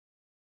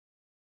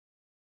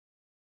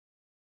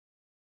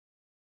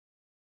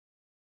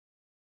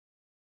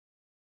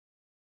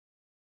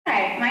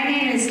Hi, my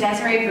name is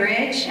Desiree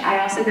Bridge.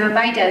 I also go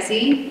by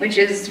Desi, which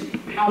is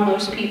how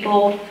most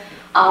people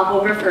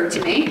will refer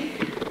to me.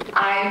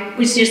 I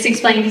was just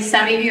explaining to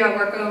some of you, I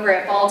work over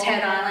at Bald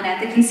Head Island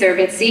at the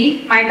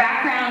Conservancy. My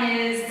background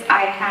is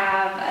I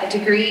have a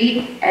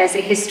degree as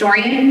a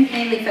historian,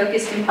 mainly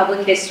focused in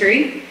public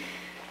history.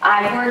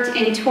 I've worked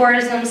in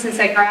tourism since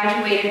I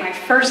graduated my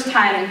first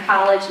time in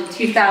college in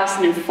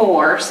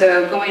 2004,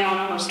 so going on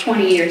almost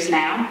 20 years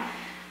now.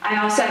 I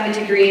also have a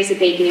degree as a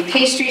baking and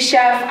pastry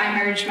chef. I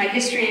merged my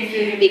history and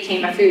food and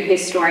became a food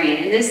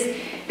historian. And this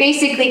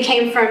basically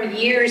came from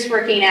years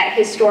working at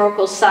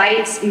historical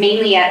sites,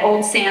 mainly at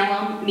Old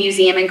Salem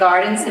Museum and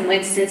Gardens in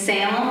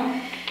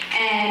Winston-Salem.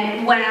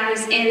 And when I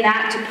was in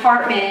that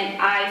department,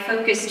 I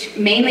focused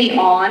mainly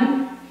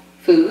on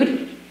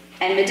food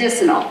and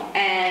medicinal.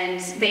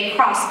 And they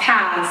cross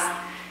paths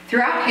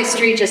throughout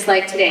history, just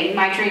like today. You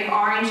might drink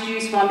orange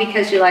juice, one,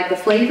 because you like the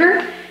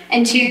flavor,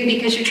 and two,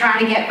 because you're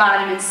trying to get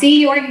vitamin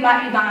C, or you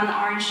might be buying the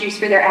orange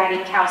juice where they're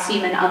adding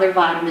calcium and other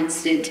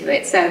vitamins into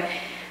it. So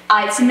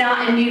it's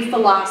not a new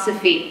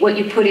philosophy. What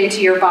you put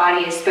into your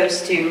body is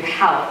supposed to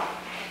help.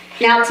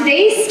 Now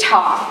today's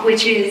talk,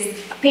 which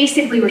is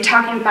basically we're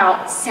talking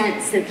about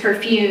scents and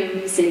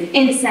perfumes and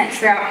incense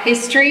throughout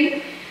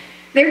history,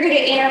 they're going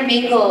to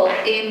intermingle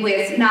in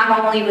with not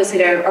only was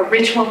it a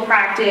ritual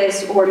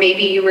practice, or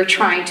maybe you were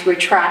trying to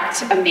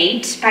attract a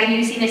mate by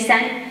using a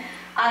scent.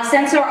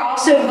 Scents are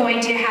also going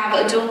to have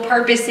a dual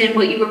purpose in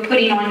what you were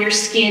putting on your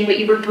skin, what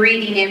you were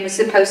breathing in was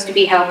supposed to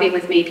be helping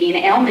with maybe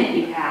an ailment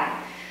you had.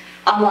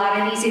 A lot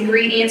of these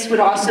ingredients would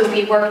also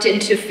be worked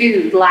into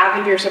food.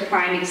 Lavender is a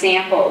prime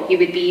example. You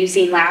would be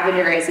using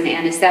lavender as an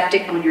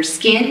antiseptic on your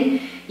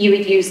skin. You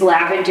would use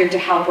lavender to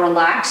help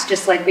relax,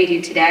 just like we do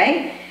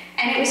today.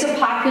 And it was a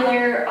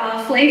popular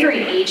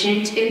flavoring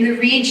agent in the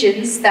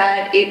regions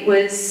that it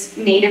was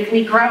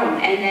natively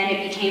grown. And then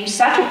it became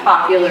such a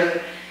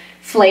popular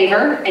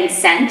flavor and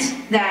scent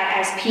that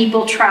as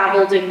people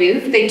traveled and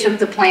moved, they took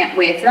the plant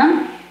with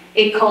them.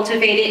 It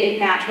cultivated, it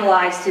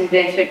naturalized in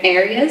different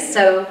areas.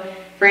 So,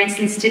 for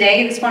instance,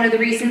 today, it's one of the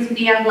reasons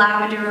we have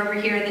lavender over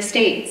here in the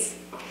States.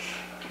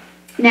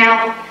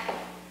 Now,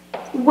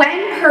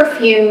 when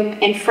perfume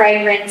and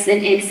fragrance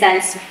and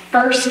incense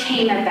first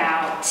came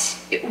about,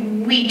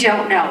 we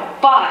don't know.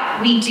 But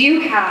we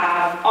do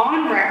have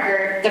on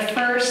record the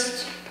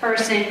first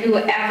person who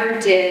ever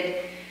did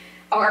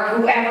or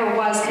whoever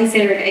was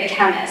considered a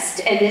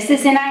chemist. And this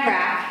is in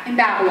Iraq, in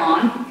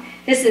Babylon.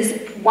 This is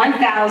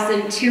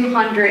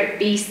 1200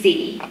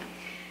 BC.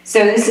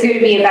 So this is going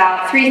to be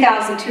about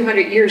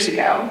 3,200 years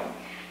ago.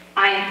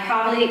 I am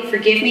probably,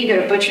 forgive me,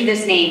 going to butcher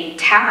this name,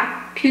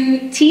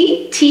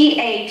 Tapputi,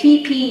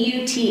 T-A-P-P-U-T-I.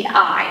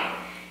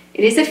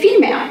 It is a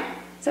female.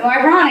 So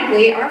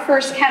ironically, our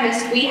first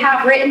chemist we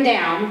have written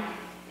down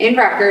in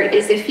record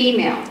is a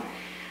female.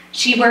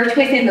 She worked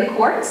within the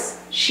courts.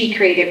 She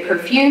created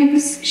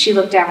perfumes, she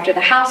looked after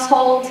the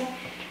household,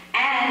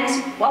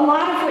 and a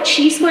lot of what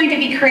she's going to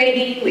be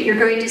creating, what you're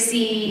going to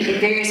see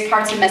in various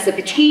parts of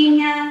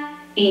Mesopotamia,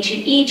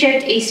 ancient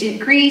Egypt, ancient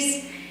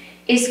Greece,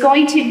 is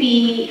going to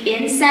be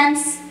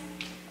incense,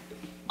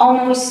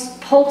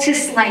 almost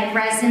poultice-like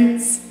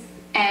resins,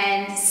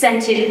 and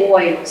scented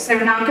oils.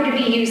 They're not going to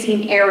be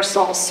using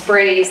aerosol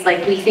sprays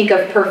like we think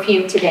of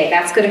perfume today.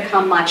 That's going to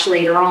come much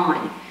later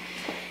on.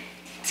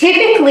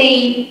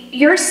 Typically,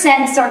 your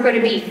scents are going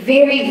to be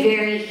very,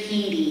 very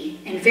heaty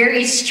and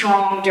very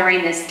strong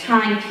during this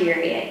time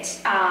period.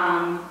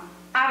 I've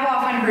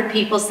often heard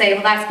people say,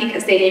 well, that's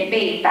because they didn't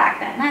bathe back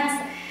then.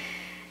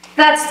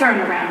 That's thrown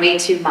around way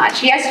too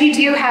much. Yes, you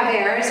do have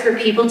eras where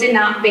people did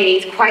not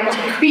bathe quite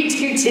like we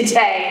do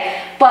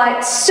today,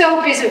 but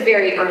soap is a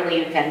very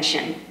early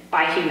invention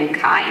by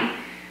humankind.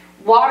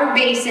 Water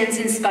basins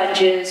and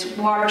sponges,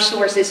 water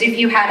sources, if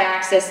you had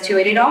access to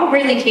it, it all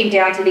really came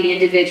down to the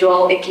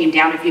individual. It came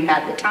down if you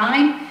had the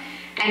time.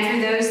 And for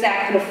those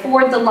that could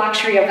afford the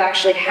luxury of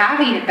actually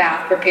having a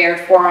bath prepared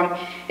for them,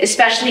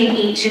 especially in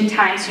ancient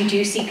times, you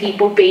do see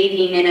people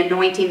bathing and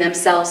anointing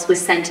themselves with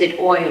scented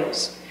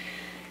oils.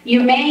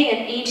 You may, in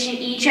ancient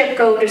Egypt,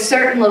 go to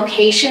certain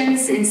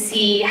locations and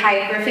see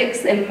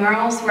hieroglyphics and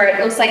murals where it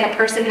looks like a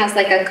person has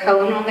like a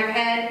cone on their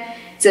head.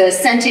 It's a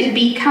scented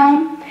bee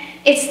comb.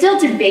 It's still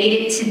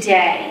debated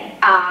today.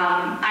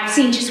 I've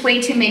seen just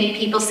way too many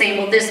people saying,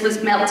 well, this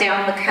was melt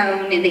down the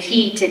cone in the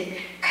heat and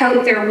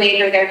coat their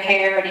wig or their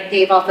hair and it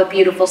gave off a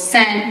beautiful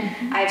scent.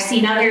 I've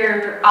seen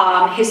other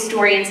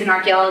historians and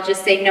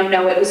archaeologists say, no,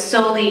 it was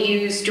solely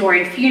used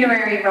during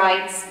funerary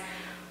rites.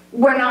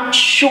 We're not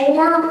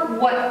sure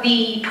what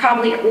the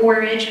probably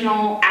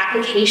original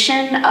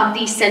application of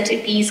the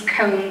scented bees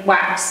cone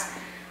wax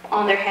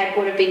on their head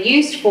would have been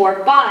used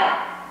for,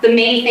 but the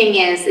main thing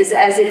is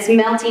as it's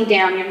melting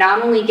down, you're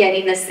not only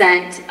getting the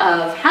scent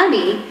of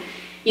honey,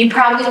 you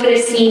probably would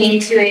have seen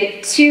into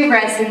it two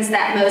resins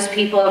that most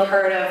people have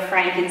heard of,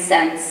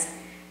 frankincense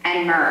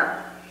and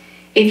myrrh.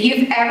 If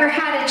you've ever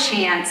had a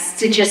chance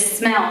to just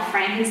smell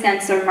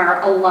frankincense or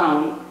myrrh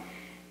alone,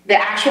 the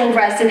actual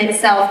resin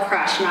itself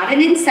crushed, not an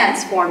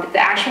incense form, but the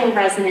actual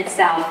resin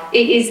itself,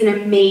 it is an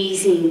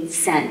amazing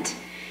scent.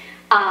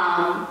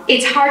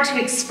 It's hard to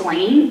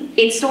explain.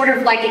 It's sort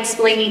of like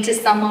explaining to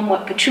someone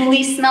what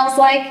patchouli smells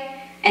like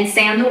and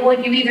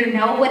sandalwood. You either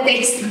know what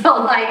they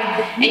smell like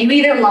and you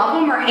either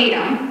love them or hate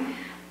them,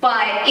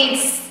 but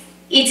it's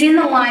in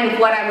the line of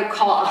what I would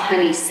call a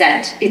honey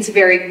scent. It's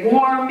very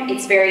warm,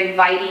 it's very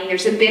inviting.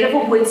 There's a bit of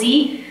a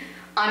woodsy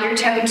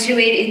undertone to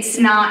it. It's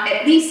not,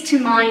 at least to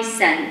my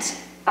scent,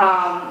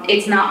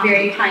 it's not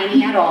very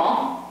piney at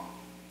all.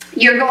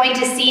 You're going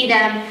to see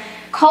them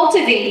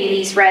cultivating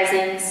these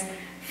resins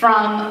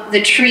from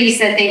the trees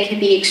that they can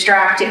be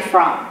extracted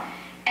from.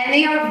 And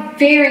they are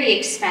very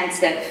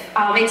expensive.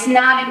 It's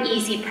not an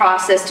easy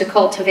process to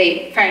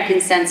cultivate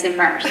frankincense and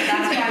myrrh. So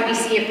that's why we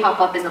see it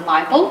pop up in the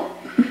Bible.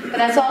 But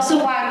that's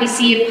also why we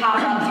see it pop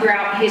up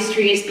throughout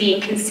history as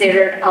being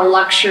considered a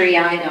luxury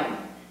item.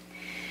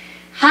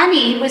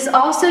 Honey was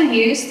also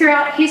used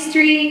throughout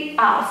history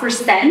for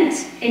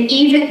scent, and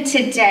even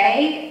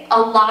today, a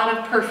lot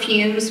of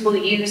perfumes will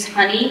use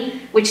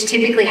honey, which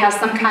typically has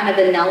some kind of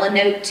vanilla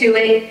note to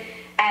it,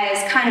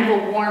 as kind of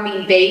a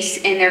warming base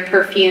in their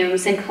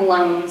perfumes and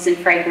colognes and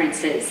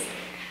fragrances.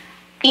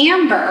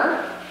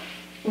 Amber,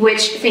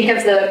 which think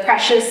of the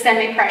precious,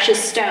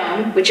 semi-precious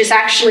stone, which is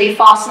actually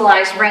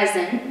fossilized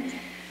resin,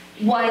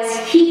 was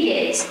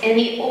heated and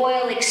the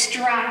oil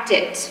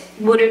extracted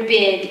would have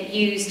been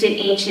used in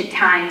ancient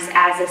times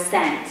as a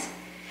scent.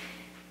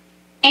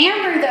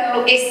 Amber,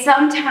 though, is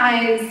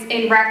sometimes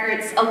in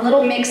records a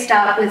little mixed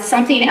up with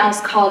something else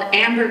called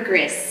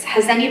ambergris.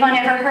 Has anyone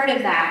ever heard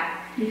of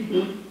that?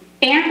 Mm-hmm.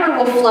 Amber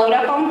will float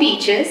up on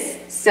beaches,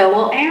 so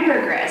will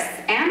ambergris.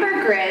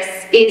 Ambergris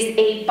is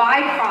a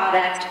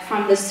byproduct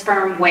from the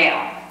sperm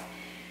whale.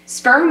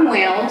 Sperm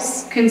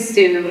whales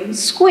consume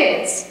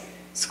squids.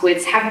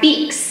 Squids have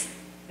beaks.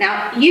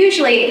 Now,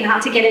 usually,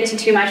 not to get into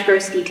too much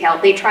gross detail,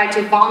 they try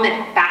to vomit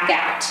back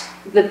out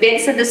the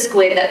bits of the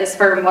squid that the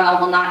sperm whale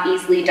will not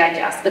easily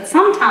digest. But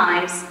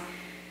sometimes,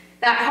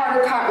 that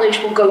harder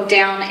cartilage will go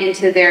down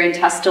into their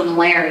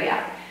intestinal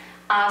area.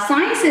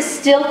 Science is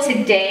still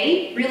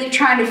today really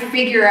trying to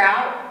figure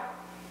out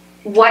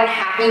what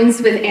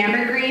happens with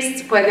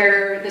ambergris,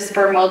 whether the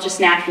sperm whale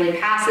just naturally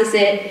passes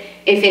it,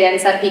 if it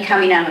ends up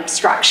becoming an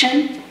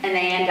obstruction, and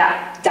they end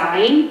up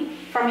dying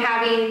from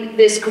having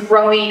this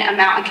growing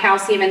amount of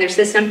calcium in their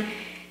system.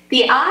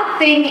 The odd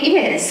thing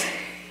is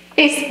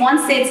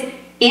once it's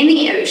in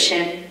the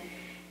ocean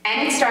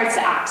and it starts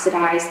to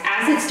oxidize,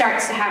 as it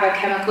starts to have a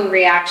chemical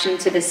reaction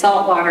to the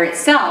salt water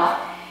itself,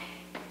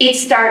 it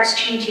starts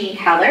changing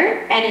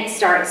color and it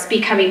starts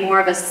becoming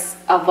more of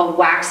a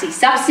waxy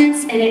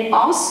substance, and it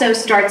also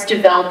starts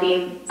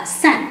developing a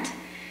scent.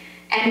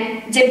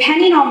 And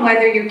depending on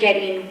whether you're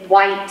getting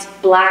white,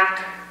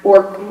 black,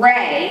 or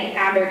gray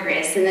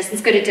ambergris, and this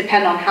is going to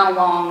depend on how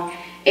long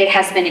it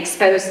has been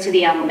exposed to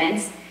the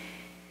elements,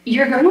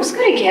 you're almost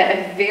going to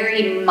get a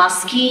very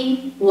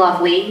musky,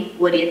 lovely,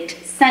 wooded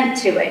scent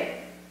to it.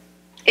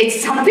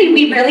 It's something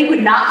we really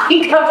would not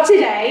think of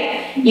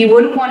today. You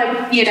wouldn't want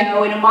to, in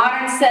a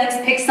modern sense,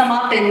 pick some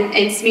up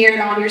and smear it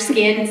on your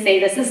skin and say,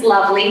 this is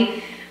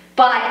lovely.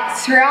 But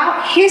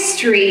throughout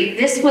history,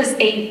 this was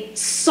a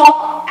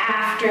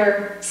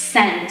sought-after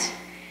scent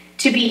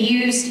to be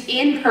used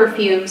in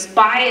perfumes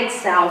by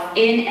itself,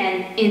 in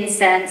an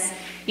incense,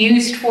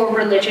 used for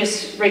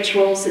religious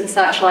rituals and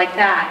such like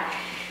that.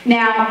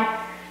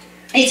 Now,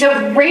 it's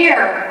a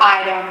rare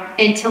item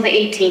until the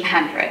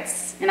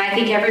 1800s, and I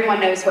think everyone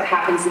knows what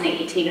happens in the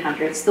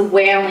 1800s. The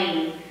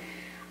whaling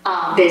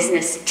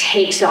business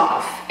takes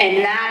off,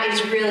 and that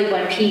is really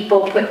when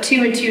people put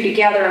two and two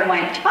together and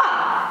went,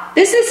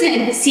 this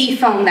isn't sea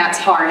foam that's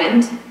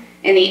hardened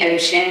in the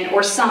ocean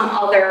or some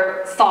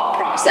other thought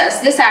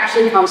process. This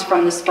actually comes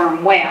from the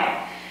sperm whale.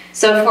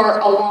 So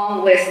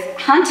along with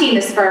hunting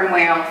the sperm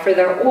whale for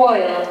their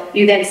oil,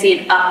 you then see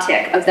an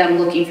uptick of them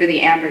looking for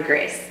the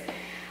ambergris.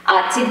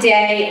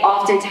 Today,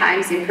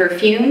 oftentimes in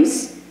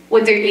perfumes,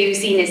 what they're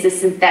using is a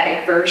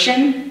synthetic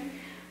version,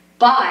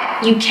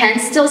 but you can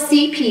still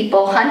see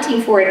people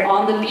hunting for it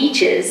on the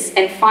beaches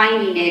and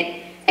finding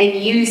it and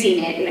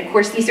using it. And of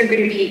course, these are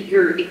going to be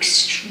your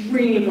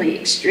extremely,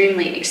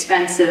 extremely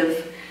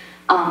expensive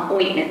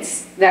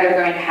ointments that are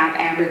going to have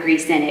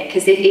ambergris in it,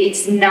 because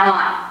it's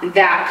not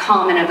that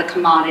common of a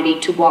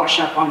commodity to wash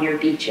up on your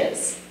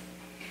beaches.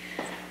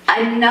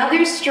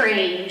 Another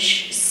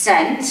strange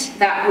scent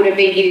that would have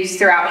been used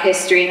throughout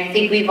history, and I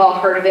think we've all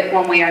heard of it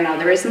one way or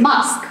another, is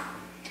musk.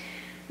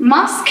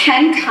 Musk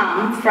can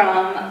come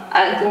from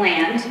a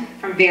gland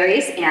from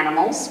various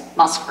animals.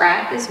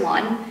 Muskrat is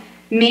one.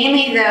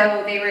 Mainly,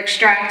 though, they were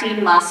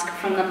extracting musk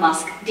from the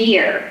musk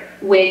deer,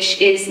 which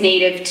is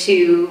native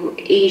to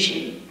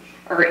Asian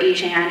or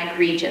Asiatic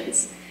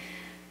regions.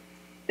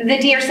 The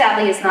deer,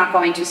 sadly, is not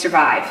going to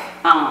survive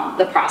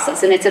the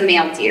process, and it's a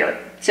male deer.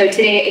 So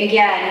today,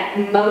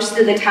 again, most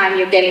of the time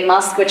you're getting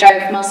musk, which I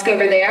have musk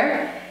over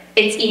there.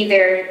 It's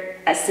either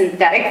a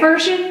synthetic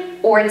version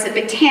or it's a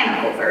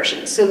botanical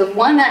version. So the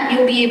one that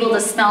you'll be able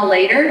to smell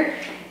later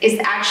is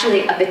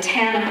actually a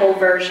botanical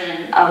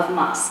version of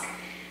musk.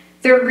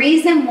 The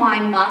reason why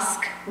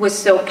musk was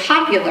so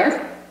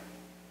popular,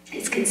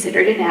 it's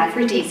considered an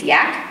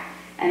aphrodisiac,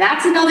 And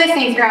that's another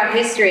thing throughout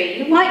history.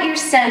 You want your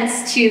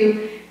scents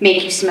to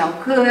make you smell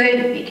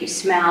good, make you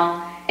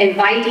smell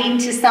inviting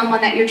to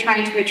someone that you're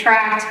trying to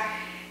attract,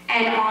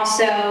 and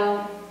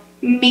also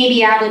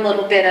maybe add a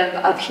little bit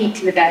of heat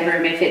to the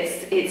bedroom if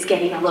it's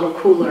getting a little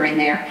cooler in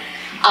there.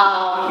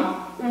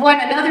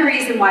 Another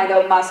reason why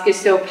though musk is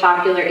so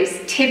popular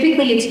is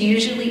typically it's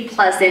usually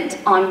pleasant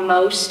on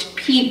most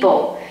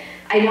people.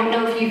 I don't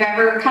know if you've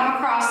ever come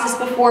across this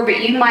before,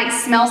 but you might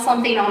smell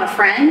something on a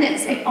friend and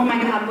say, oh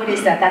my God, what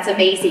is that? That's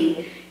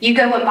amazing. You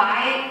go and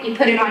buy it, you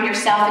put it on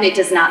yourself, and it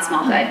does not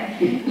smell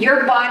good.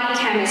 Your body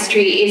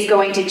chemistry is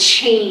going to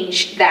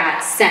change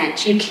that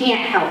scent. You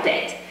can't help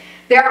it.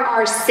 There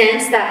are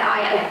scents that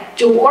I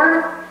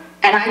adore,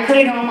 and I put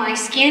it on my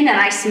skin, and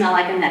I smell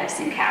like a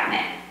medicine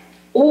cabinet.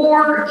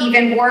 Or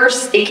even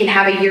worse, it can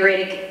have a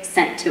uric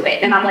scent to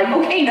it. And I'm like,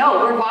 okay, no,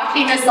 we're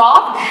washing this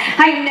off.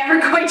 I'm never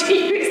going to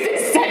use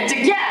this scent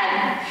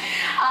again.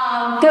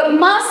 But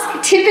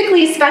musk,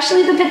 typically,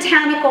 especially the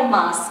botanical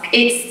musk,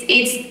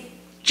 it's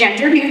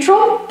gender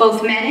neutral.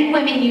 Both men and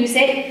women use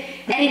it.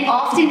 And it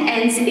often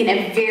ends in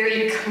a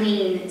very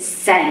clean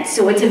scent.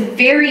 So it's a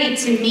very,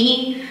 to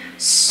me,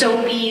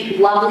 soapy,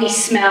 lovely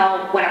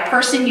smell. When a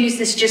person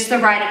uses just the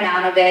right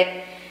amount of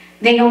it,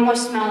 they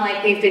almost smell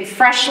like they've been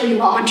freshly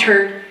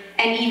laundered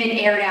and even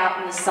aired out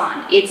in the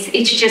sun.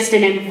 It's just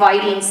an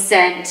inviting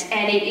scent,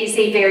 and it is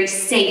a very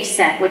safe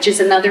scent, which is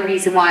another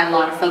reason why a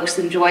lot of folks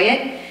enjoy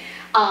it.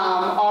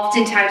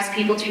 Oftentimes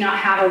people do not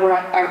have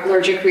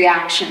allergic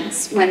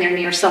reactions when they're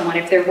near someone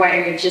if they're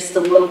wearing just a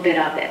little bit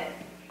of it.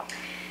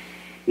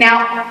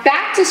 Now,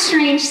 back to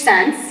strange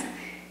scents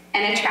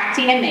and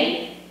attracting a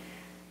mate.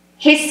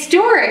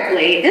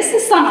 Historically, this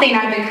is something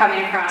I've been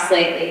coming across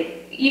lately.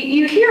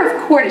 You hear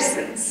of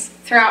courtesans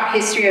throughout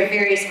history of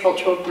various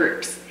cultural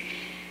groups.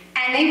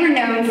 And they were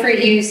known for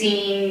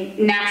using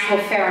natural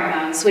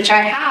pheromones, which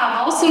I have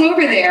also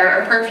over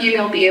there, a perfume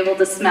you'll be able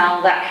to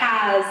smell that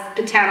has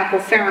botanical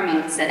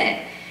pheromones in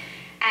it.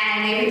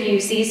 And they would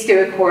use these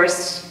to, of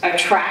course,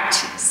 attract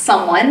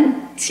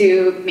someone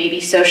to maybe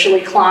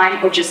socially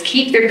climb or just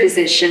keep their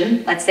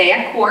position, let's say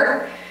at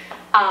court.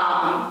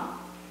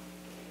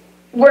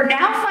 We're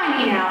now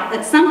finding out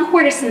that some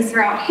courtesans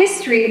throughout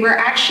history were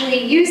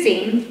actually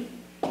using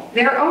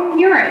their own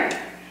urine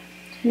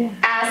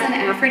as an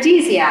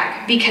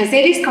aphrodisiac, because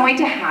it is going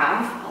to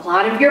have a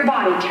lot of your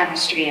body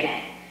chemistry in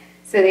it.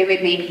 So they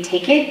would maybe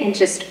take it and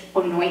just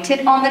anoint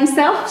it on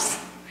themselves,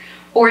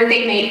 or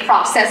they may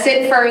process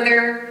it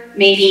further,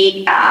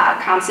 maybe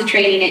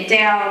concentrating it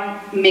down,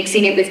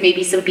 mixing it with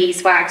maybe some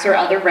beeswax or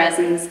other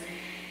resins.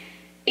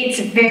 It's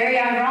very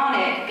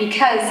ironic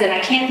because, and I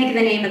can't think of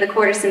the name of the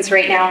courtesans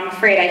right now, I'm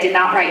afraid I did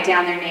not write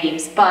down their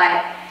names,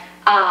 but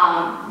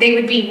they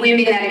would be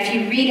women that if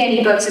you read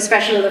any books,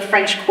 especially the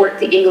French court,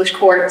 the English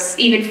courts,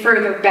 even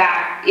further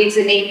back, it's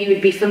a name you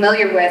would be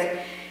familiar with.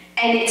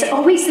 And it's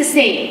always the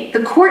same.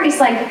 The court is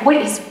like, what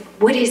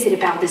is it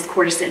about this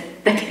courtesan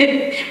that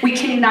we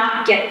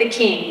cannot get the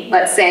king,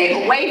 let's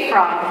say, away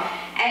from?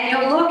 And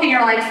you'll look and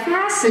you're like,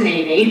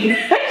 fascinating.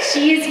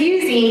 She is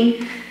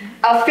using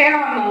a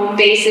pheromone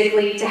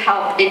basically to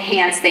help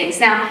enhance things.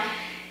 Now,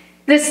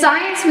 the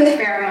science with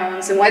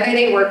pheromones and whether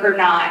they work or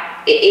not,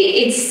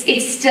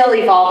 it's still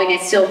evolving,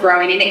 it's still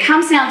growing, and it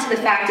comes down to the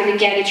fact that,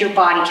 again, it's your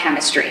body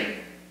chemistry.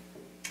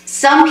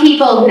 Some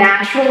people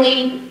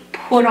naturally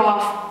put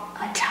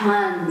off a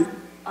ton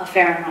of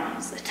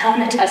pheromones, a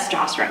ton of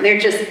testosterone.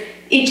 It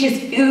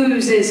just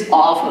oozes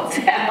off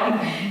of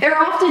them. They're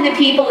often the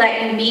people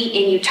that you meet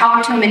and you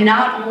talk to them, and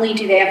not only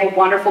do they have a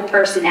wonderful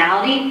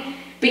personality,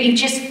 but you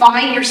just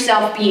find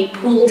yourself being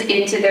pulled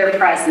into their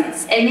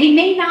presence. And they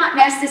may not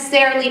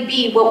necessarily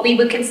be what we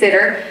would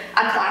consider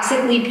a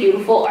classically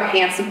beautiful or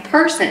handsome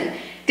person.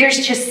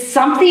 There's just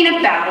something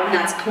about them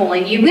that's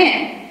pulling you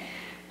in.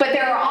 But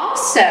there are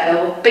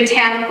also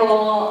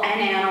botanical and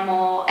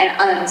animal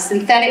and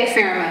synthetic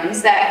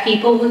pheromones that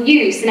people will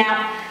use.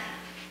 Now,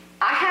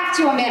 I have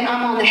to admit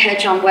I'm on the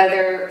hedge on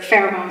whether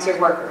pheromones are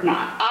work or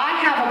not. I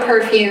have a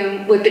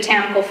perfume with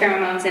botanical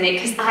pheromones in it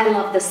because I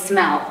love the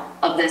smell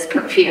of this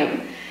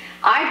perfume.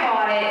 I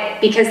bought it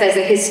because, as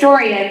a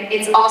historian,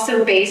 it's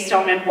also based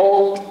on an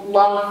old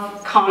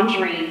love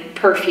conjuring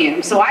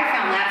perfume. So I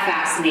found that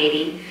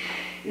fascinating.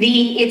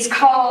 It's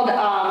called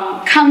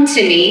Come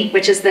To Me,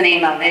 which is the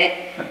name of it.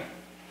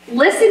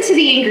 Listen to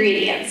the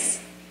ingredients: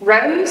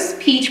 rose,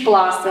 peach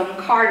blossom,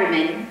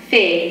 cardamom,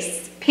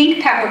 figs,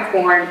 pink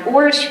peppercorn,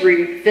 orris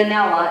root,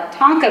 vanilla,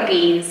 tonka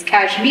beans,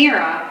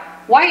 cashmere,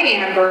 white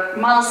amber,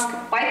 musk,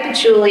 white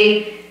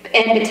patchouli,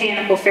 and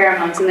botanical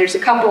pheromones. And there's a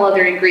couple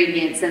other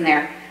ingredients in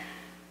there.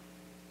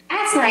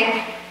 That's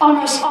like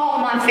almost all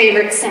of my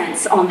favorite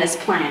scents on this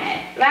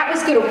planet. That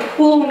was going to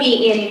pull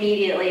me in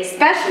immediately,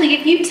 especially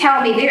if you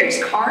tell me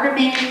there's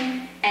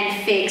cardamom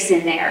and figs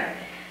in there.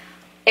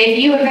 If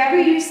you have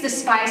ever used the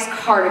spice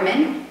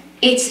cardamom,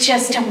 it's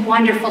just a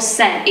wonderful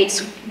scent.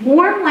 It's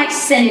warm like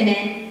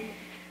cinnamon,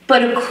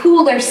 but a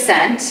cooler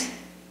scent.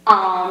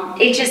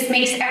 It just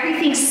makes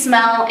everything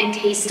smell and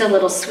taste a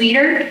little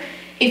sweeter.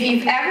 if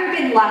you've ever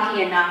been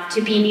lucky enough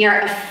to be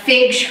near a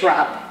fig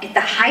shrub at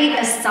the height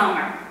of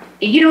summer,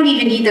 and you don't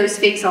even need those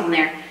figs on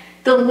there,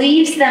 the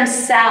leaves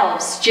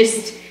themselves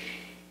just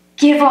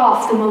give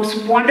off the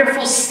most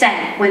wonderful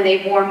scent when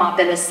they warm up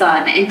in the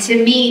sun. And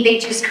to me, they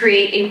just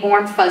create a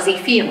warm, fuzzy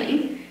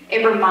feeling.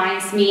 It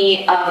reminds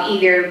me of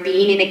either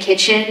being in a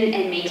kitchen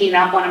and making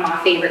up one of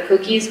my favorite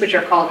cookies, which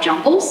are called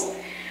jumbles,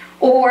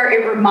 or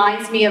it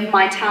reminds me of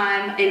my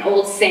time in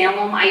Old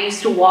Salem. I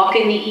used to walk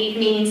in the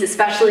evenings,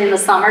 especially in the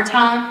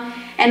summertime.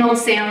 And Old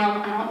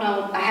Salem, I don't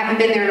know, I haven't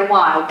been there in a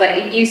while, but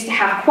it used to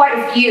have quite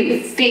a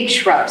few fig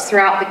shrubs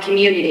throughout the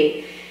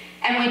community.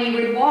 And when you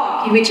would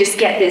walk, you would just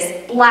get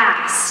this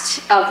blast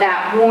of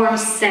that warm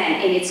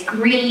scent, and it's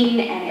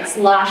green and it's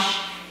lush,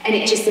 and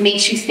it just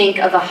makes you think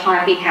of a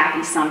happy,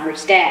 happy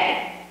summer's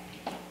day.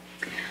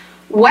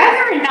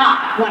 Whether or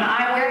not when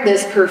I wear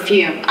this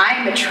perfume, I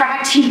am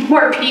attracting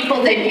more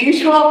people than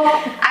usual,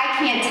 I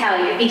can't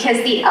tell you,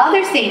 because the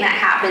other thing that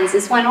happens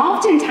is when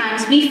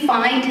oftentimes we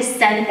find a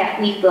scent that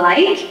we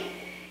like,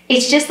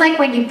 it's just like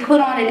when you put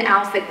on an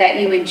outfit that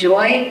you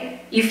enjoy,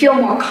 you feel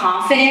more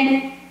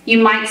confident. You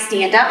might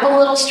stand up a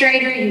little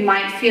straighter, you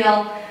might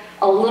feel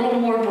a little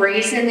more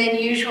brazen than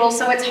usual.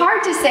 So it's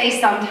hard to say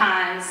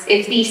sometimes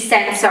if these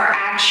scents are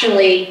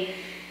actually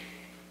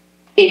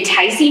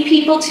enticing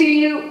people to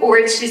you, or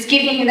it's just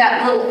giving you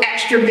that little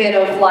extra bit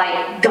of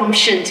like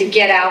gumption to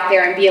get out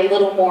there and be a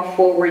little more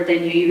forward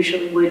than you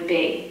usually would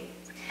be.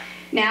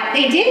 Now,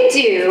 they did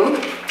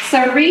do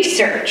some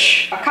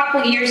research a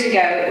couple years ago.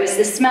 It was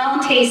the Smell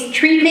and Taste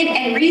Treatment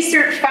and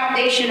Research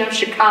Foundation of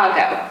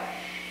Chicago.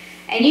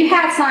 And you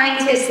had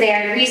scientists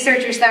there and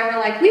researchers that were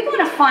like, we want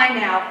to find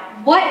out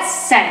what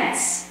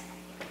scents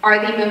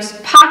are the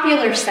most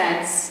popular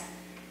scents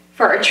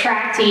for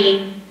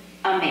attracting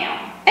a male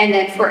and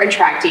then for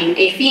attracting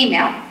a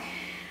female.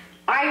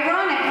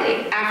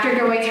 Ironically, after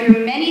going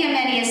through many and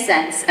many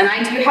scents, and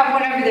I do have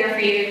one over there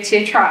for you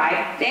to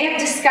try, they have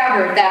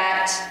discovered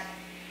that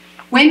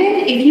women,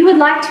 if you would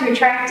like to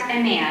attract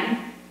a man,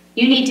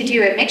 you need to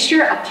do a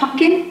mixture of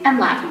pumpkin and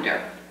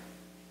lavender.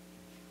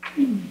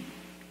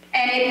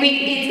 And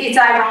it's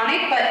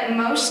ironic, but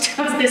most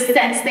of the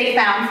scents they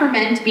found for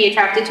men to be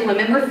attracted to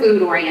women were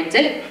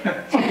food-oriented.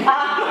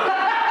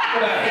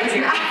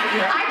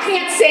 I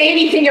can't say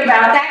anything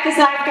about that because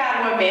I've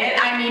got to admit,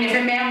 I mean, if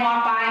a man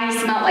walked by and he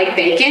smelled like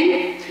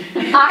bacon,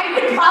 I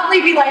would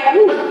probably be like,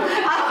 ooh,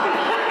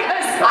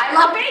 because I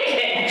love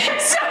bacon.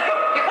 So,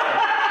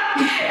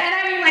 and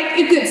I mean, like,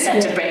 a good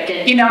scent of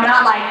bacon, you know,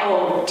 not like,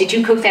 oh, did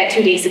you cook that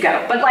 2 days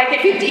ago? But like,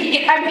 if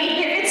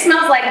it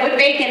smells like good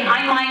bacon,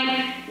 I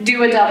might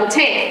do a double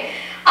take.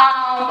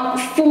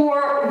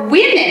 For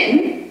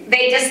women,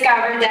 they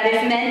discovered that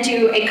if men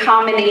do a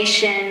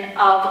combination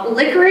of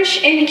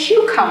licorice and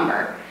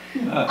cucumber,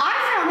 I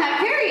found that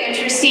very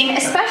interesting,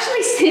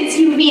 especially since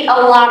you meet a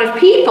lot of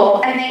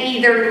people and they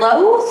either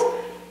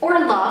loathe or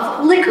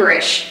love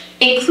licorice,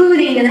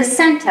 including the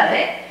scent of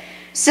it.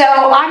 So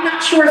I'm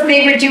not sure if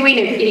they were doing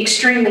an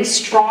extremely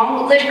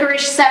strong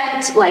licorice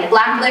scent, like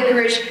black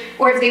licorice,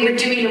 or if they were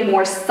doing a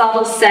more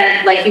subtle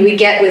scent like you would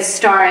get with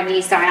Star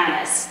Anise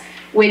Anise,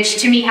 which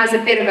to me has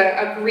a bit of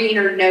a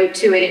greener note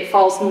to it. It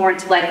falls more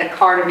into like the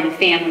cardamom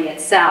family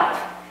itself.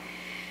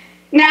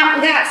 Now,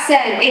 that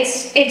said,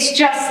 it's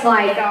just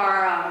like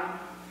our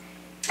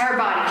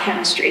body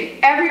chemistry.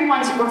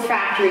 Everyone's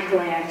olfactory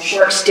gland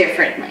works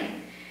differently.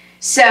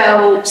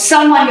 So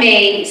someone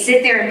may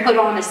sit there and put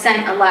on a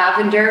scent of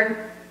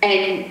lavender,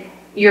 and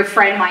your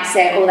friend might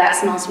say, oh, that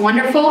smells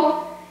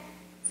wonderful.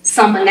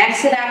 Someone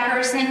next to that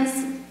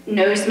person's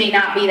nose may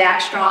not be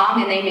that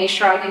strong, and they may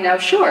shrug and go,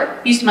 sure,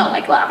 you smell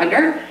like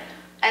lavender.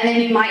 And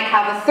then you might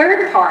have a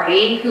third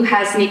party who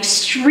has an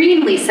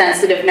extremely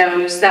sensitive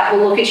nose that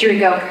will look at you and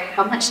go,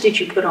 how much did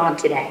you put on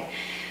today?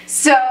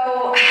 So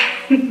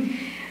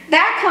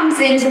that comes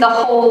into the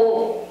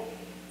whole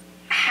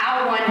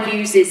how one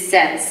uses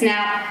scents.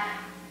 Now,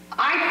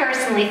 I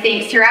personally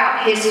think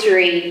throughout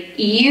history,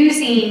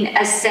 using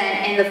a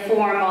scent in the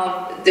form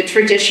of the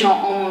traditional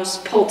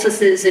almost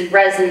poultices and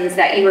resins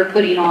that you were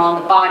putting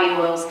on, the body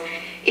oils,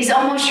 is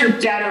almost your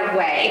better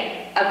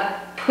way of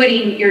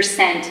putting your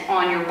scent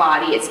on your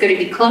body. It's going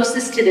to be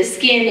closest to the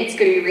skin, it's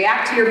going to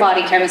react to your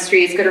body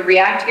chemistry, it's going to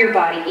react to your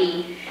body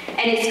heat,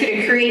 and it's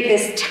going to create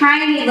this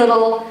tiny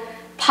little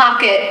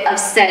pocket of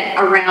scent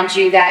around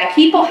you that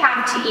people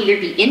have to either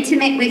be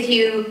intimate with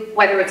you,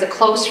 whether it's a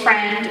close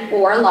friend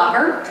or a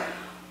lover,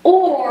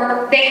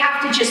 or they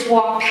have to just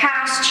walk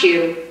past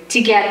you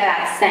to get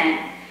that scent.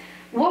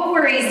 What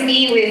worries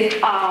me with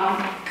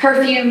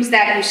perfumes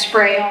that you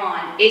spray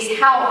on is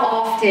how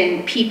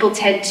often people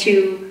tend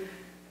to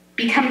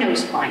become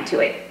nose blind to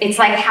it. It's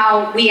like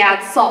how we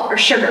add salt or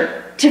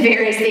sugar to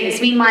various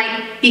things. We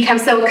might become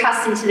so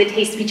accustomed to the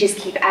taste we just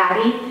keep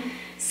adding.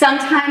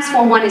 Sometimes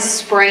when one is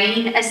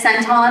spraying a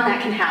scent on,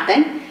 that can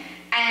happen.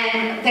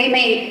 And they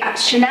may,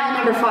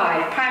 Chanel No.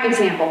 5, prime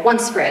example, one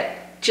spritz.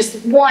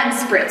 Just one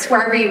spritz,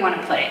 wherever you want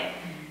to put it.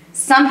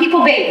 Some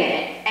people bathe in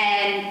it,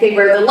 and they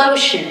wear the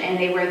lotion, and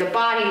they wear the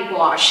body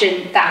wash,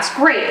 and that's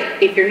great.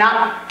 If you're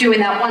not doing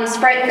that one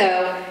spritz,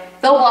 though,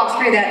 they'll walk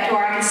through that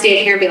door. I can stand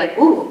here and be like,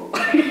 ooh,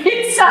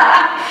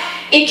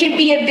 it can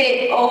be a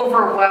bit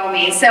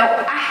overwhelming. So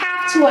I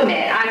have to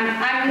admit,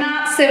 I'm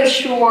not so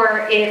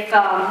sure if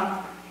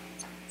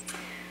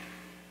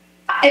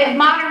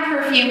modern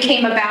perfume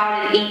came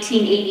about in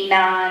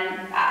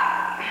 1889.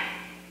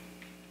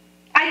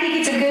 I think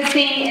it's a good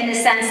thing in the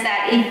sense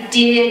that it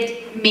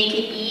did make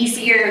it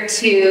easier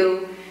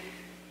to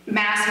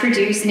mass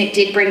produce, and it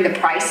did bring the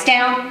price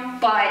down.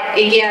 But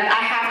again,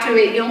 I have to,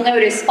 you'll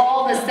notice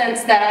all the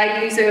scents that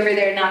I use over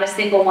there, not a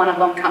single one of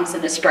them comes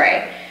in a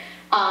spray.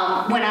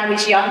 When I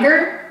was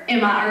younger,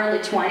 in my early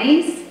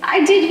 20s,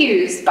 I did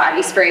use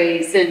body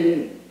sprays,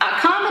 and a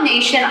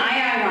combination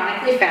I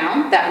ironically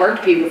found that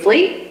worked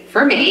beautifully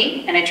for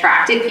me and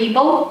attracted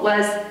people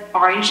was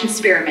orange and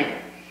spearmint.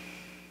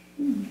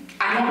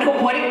 I don't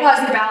know what it was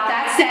about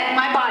that scent in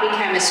my body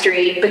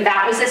chemistry, but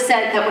that was a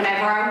scent that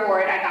whenever I wore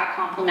it, I got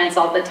compliments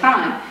all the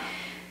time.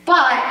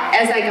 But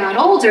as I got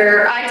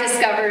older, I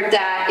discovered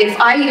that if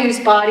I use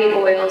body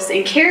oils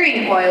and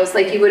carrying oils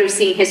like you would have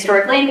seen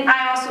historically, and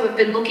I also have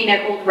been looking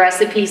at old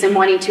recipes and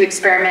wanting to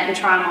experiment and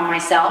try them on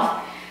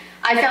myself,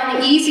 I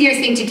found the easier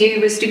thing to do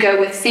was to go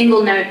with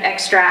single note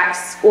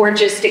extracts or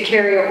just a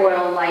carrier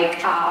oil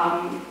like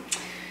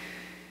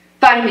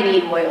vitamin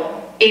E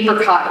oil,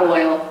 apricot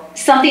oil,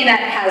 something that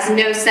has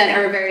no scent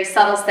or a very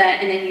subtle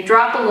scent, and then you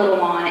drop a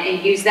little on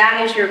and use that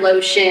as your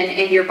lotion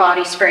and your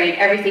body spray and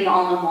everything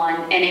all in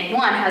one. And it,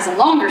 one, has a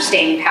longer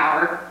staying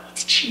power,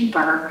 it's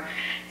cheaper,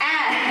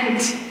 and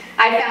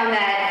I found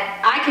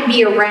that I can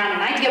be around,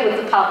 and I deal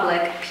with the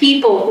public,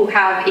 people who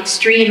have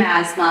extreme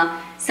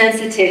asthma,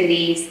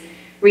 sensitivities,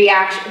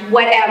 reaction,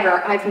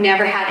 whatever. I've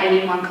never had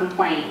anyone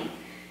complain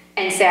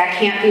and say, I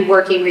can't be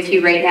working with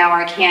you right now, or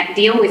I can't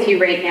deal with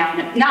you right now.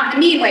 Not in a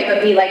mean way,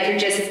 but be like, you're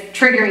just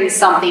triggering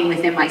something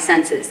within my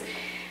senses.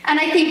 And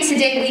I think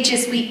today we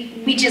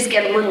just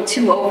get a little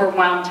too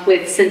overwhelmed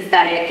with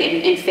synthetic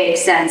and fake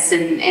scents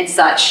and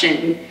such,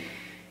 and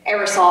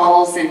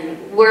aerosols,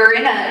 and we're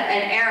in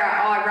an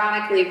era,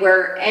 ironically,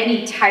 where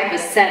any type of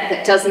scent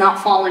that does not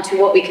fall into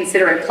what we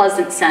consider a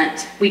pleasant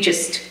scent, we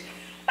just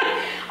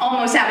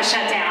almost have a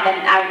shutdown,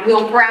 and I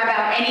will grab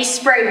out any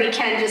spray we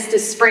can just to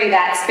spray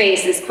that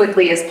space as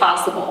quickly as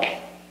possible.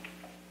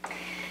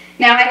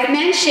 Now, I've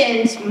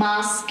mentioned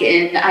musk,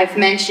 and I've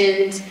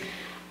mentioned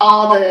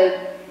all the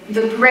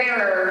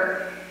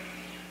rarer,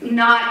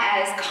 not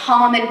as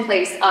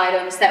commonplace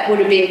items that would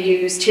have been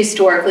used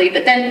historically,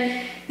 but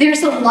then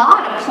there's a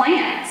lot of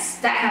plants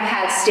that have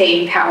had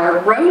staying power.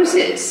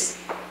 Roses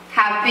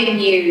have been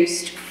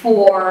used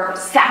for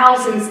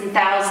thousands and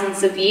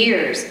thousands of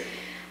years.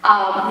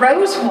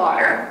 Rose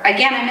water,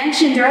 again, I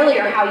mentioned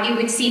earlier how you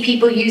would see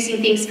people using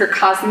things for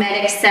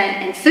cosmetic, scent,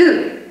 and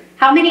food.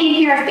 How many in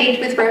here have baked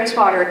with rose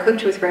water or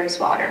cooked with rose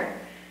water?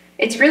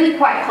 It's really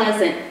quite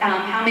pleasant.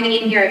 How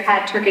many in here have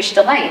had Turkish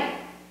Delight?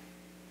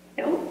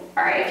 No?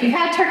 All right, if you've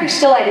had Turkish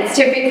Delight, it's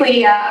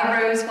typically a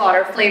rose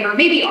water flavor,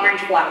 maybe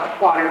orange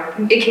water.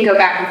 It can go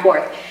back and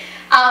forth.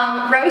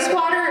 Rose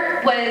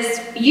water was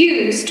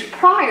used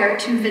prior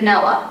to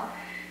vanilla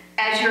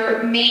as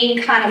your main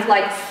kind of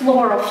like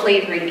floral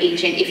flavoring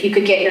agent, if you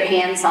could get your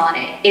hands on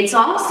it. It's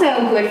also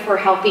good for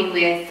helping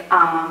with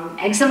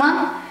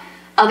eczema,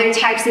 other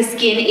types of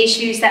skin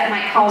issues that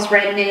might cause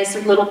redness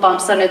or little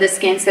bumps under the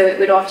skin, so it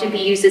would often be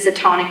used as a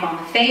tonic on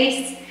the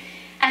face.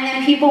 And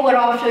then people would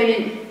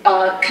often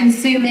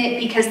consume it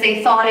because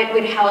they thought it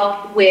would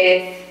help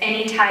with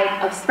any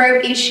type of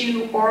throat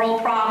issue, oral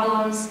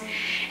problems.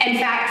 In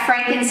fact,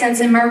 frankincense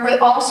and myrrh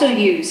were also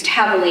used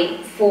heavily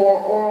for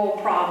oral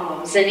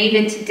problems. And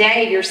even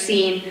today, you're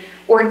seeing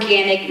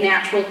organic,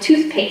 natural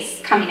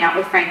toothpaste coming out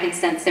with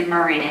frankincense and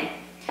myrrh in it.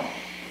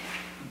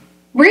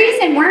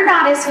 Reason we're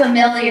not as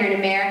familiar in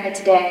America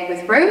today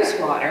with rose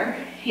water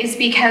is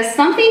because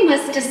something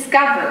was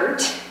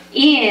discovered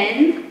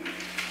in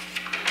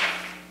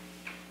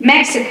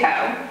Mexico,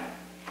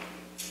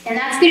 and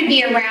that's going to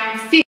be around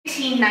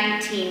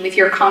 1519 with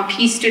your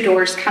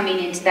conquistadors coming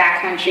into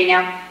that country.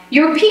 Now,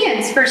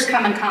 Europeans first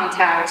come in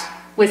contact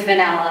with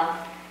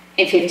vanilla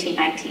in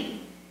 1519.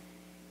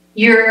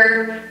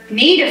 Your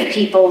native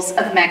peoples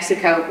of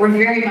Mexico were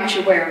very much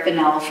aware of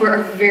vanilla for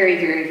a very,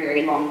 very,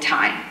 very long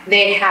time.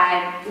 They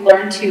had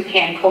learned to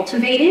hand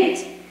cultivate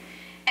it,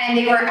 and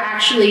they were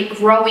actually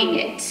growing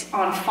it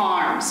on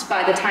farms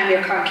by the time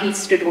your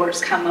conquistadors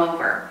come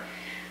over.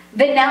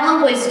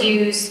 Vanilla was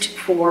used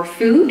for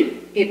food,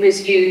 it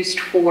was used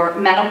for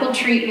medical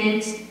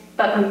treatment,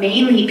 but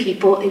mainly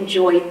people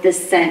enjoyed the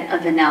scent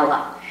of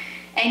vanilla.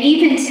 And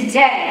even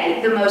today,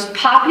 the most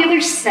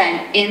popular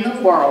scent in the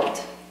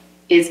world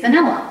is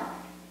vanilla.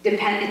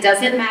 It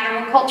doesn't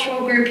matter what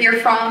cultural group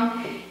you're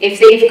from. If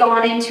they've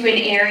gone into an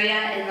area,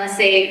 and let's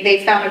say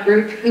they found a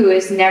group who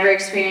has never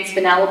experienced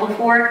vanilla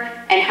before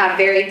and have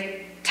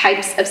varied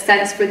types of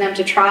scents for them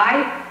to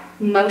try,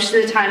 most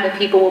of the time the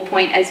people will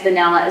point as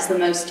vanilla as the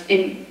most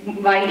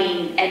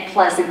inviting and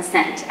pleasant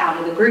scent out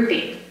of the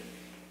grouping.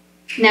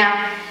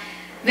 Now,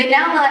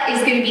 vanilla is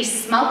going to be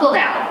smuggled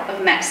out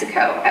of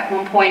Mexico at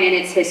one point in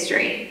its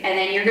history, and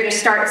then you're going to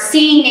start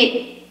seeing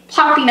it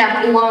popping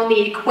up along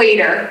the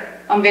equator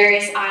on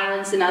various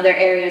islands and other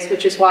areas,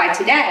 which is why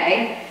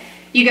today,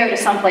 you go to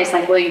some place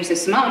like Williams of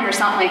Simone or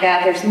something like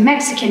that, there's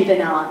Mexican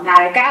vanilla,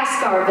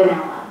 Madagascar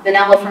vanilla,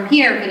 vanilla from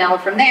here, vanilla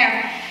from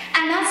there.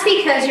 And that's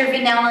because your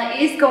vanilla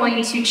is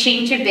going to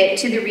change a bit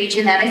to the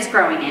region that it's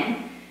growing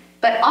in.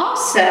 But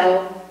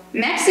also,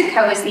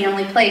 Mexico is the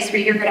only place where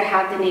you're going to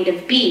have the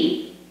native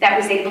bee that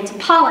was able to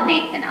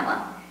pollinate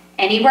vanilla.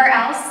 Anywhere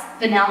else,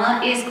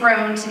 vanilla is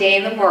grown today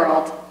in the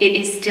world, it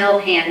is still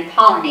hand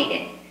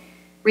pollinated.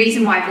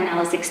 Reason why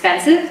vanilla is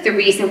expensive, the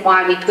reason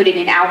why we put it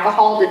in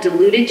alcohol to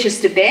dilute it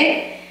just a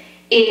bit,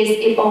 is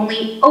it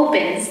only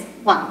opens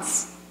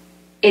once.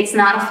 It's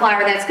not a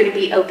flower that's going to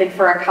be open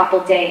for a couple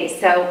days.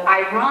 So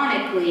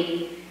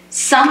ironically,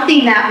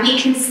 something that we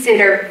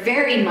consider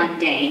very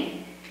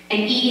mundane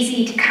and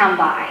easy to come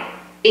by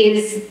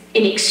is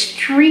an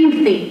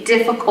extremely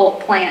difficult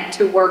plant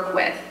to work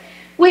with,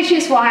 which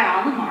is why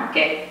on the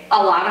market,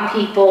 a lot of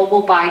people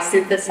will buy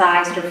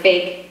synthesized or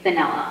fake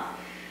vanilla.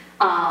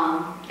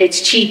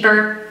 It's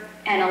cheaper,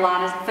 and a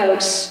lot of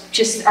folks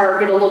just are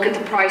going to look at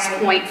the price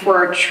point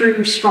for a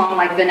true, strong,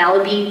 like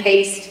vanilla bean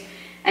paste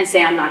and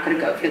say, I'm not going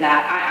to go for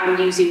that. I'm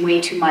using way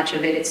too much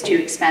of it. It's too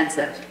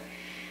expensive.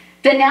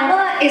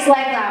 Vanilla is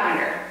like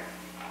lavender.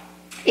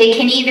 It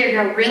can either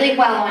go really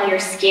well on your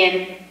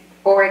skin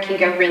or it can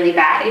go really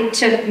bad. It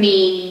took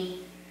me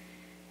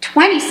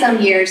 20-some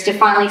years to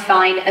finally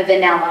find a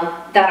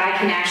vanilla that I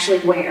can actually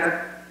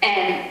wear.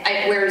 And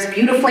it wears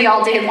beautifully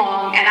all day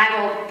long, and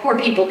I will, poor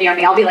people near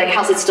me, I'll be like,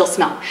 how's it still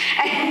smell?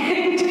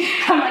 And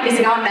I'm like, is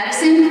it on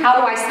medicine? How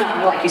do I smell?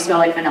 They're like, you smell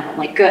like vanilla. I'm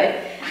like, good.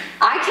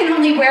 I can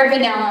only wear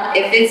vanilla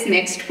if it's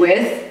mixed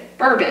with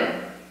bourbon.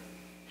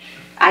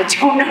 I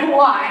don't know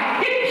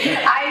why.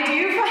 I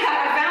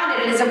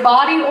found it. It's a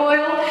body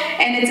oil,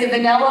 and it's a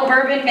vanilla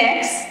bourbon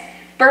mix.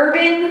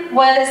 Bourbon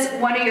was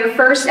one of your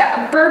first,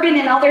 bourbon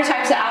and other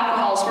types of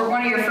alcohols were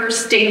one of your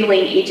first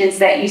stabilizing agents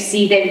that you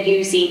see them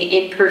using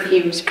in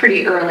perfumes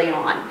pretty early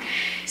on.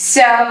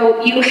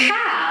 So you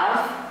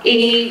have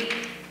a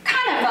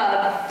kind of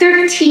a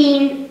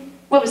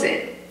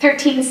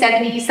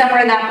 1370,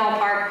 somewhere in that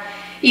ballpark.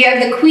 You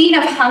have the Queen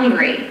of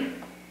Hungary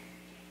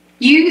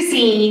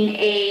using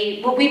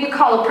what we would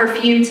call a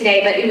perfume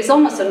today, but it was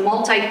almost a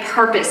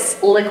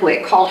multi-purpose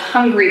liquid called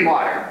Hungry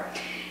Water.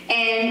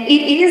 And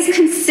it is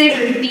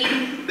considered the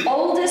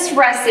oldest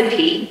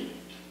recipe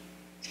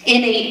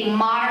in a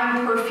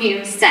modern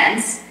perfume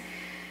sense.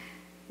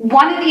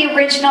 One of the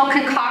original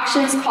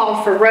concoctions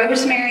called for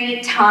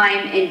rosemary,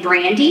 thyme, and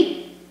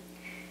brandy.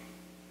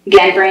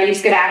 Again, brandy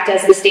is going to act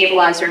as the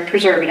stabilizer and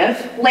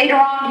preservative. Later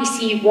on, we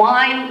see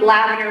wine,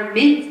 lavender,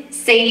 mint,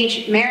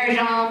 sage,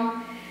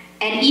 marjoram,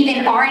 and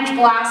even orange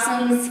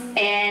blossoms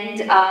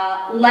and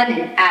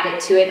lemon added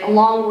to it,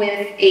 along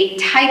with a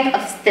type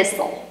of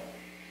thistle.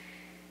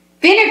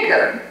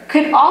 Vinegar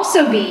could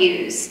also be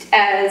used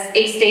as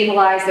a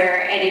stabilizer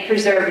and a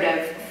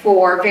preservative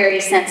for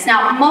various scents.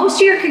 Now, most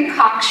of your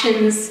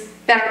concoctions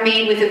that are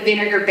made with a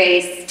vinegar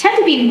base tend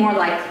to be more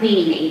like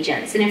cleaning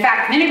agents. And in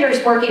fact, vinegar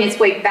is working its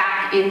way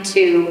back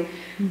into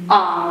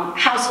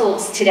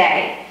households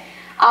today.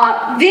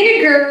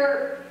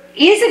 Vinegar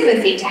is a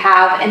good thing to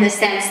have in the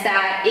sense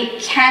that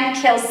it can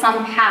kill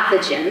some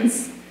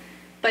pathogens,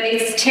 but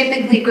it's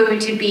typically going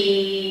to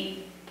be,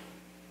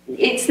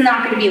 it's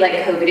not going to be like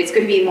COVID. It's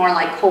going to be more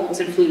like colds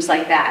and flus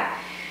like that.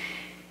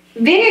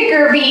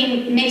 Vinegar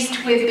being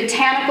mixed with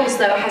botanicals,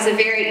 though, has a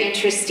very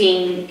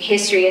interesting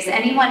history. Has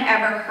anyone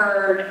ever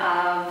heard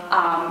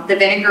of the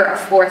vinegar of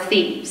 4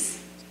 thieves?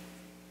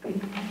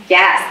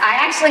 Yes, I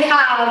actually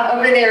have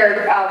over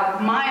there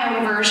my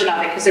own version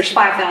of it, because there's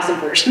 5,000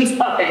 versions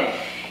of it.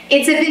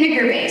 It's a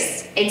vinegar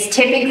base. It's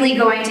typically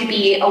going to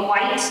be a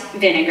white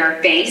vinegar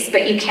base,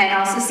 but you can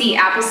also see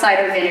apple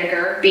cider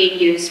vinegar being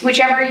used,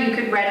 whichever you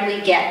could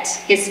readily get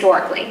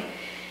historically.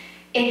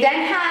 It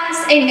then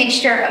has a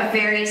mixture of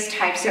various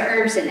types of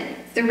herbs in it.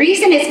 The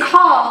reason it's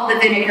called the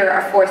vinegar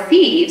of 4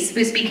 thieves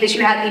was because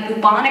you had the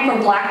bubonic or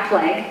black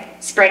plague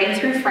spreading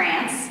through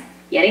France,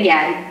 yet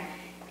again,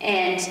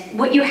 and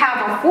what you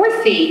have are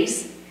 4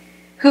 thieves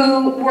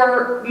who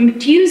were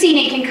using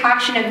a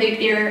concoction of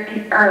vinegar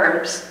and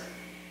herbs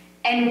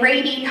and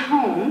raiding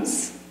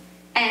homes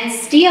and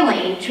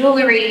stealing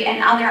jewelry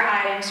and other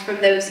items from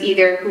those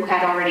either who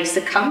had already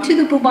succumbed to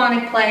the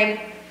bubonic plague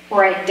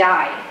or had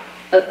died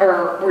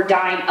or were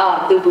dying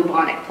of the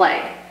bubonic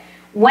plague.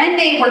 When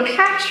they were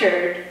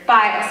captured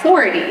by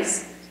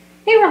authorities,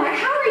 they were like,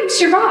 how are you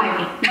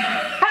surviving?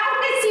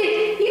 How is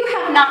it you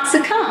have not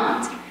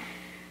succumbed?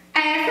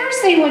 And at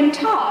first they wouldn't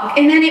talk,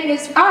 and then it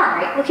was, all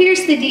right, well,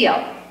 here's the deal.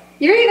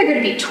 You're either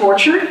going to be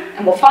tortured,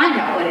 and we'll find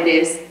out what it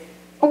is,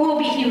 or we'll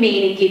be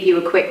humane and give you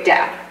a quick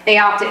death. They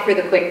opted for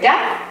the quick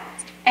death,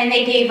 and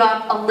they gave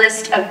up a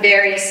list of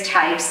various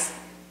types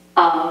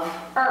of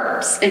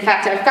herbs. In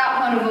fact, I've got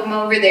one of them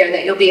over there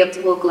that you'll be able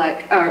to look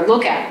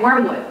at,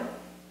 wormwood.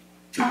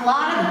 A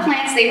lot of the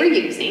plants they were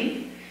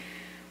using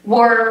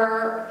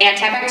were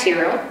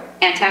antibacterial,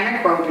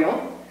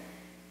 antimicrobial.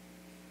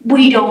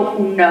 We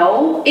don't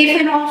know if,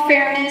 in all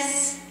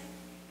fairness,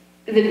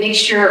 the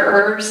mixture of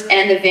herbs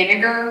and the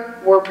vinegar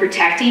were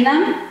protecting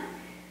them.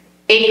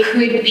 It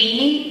could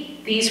be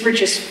these were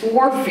just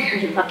 4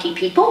 very lucky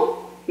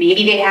people.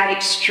 Maybe they had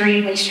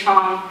extremely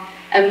strong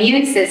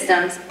immune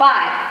systems,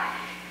 but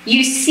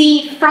you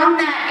see from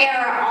that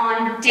era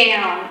on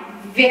down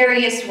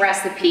various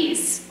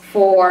recipes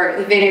for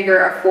the vinegar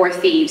of 4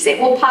 thieves. It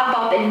will pop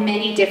up in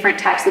many different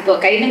types of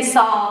book. I even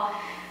saw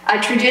a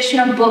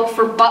traditional book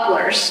for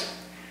butlers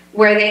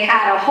where they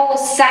had a whole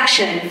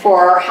section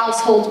for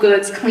household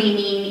goods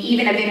cleaning,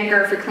 even a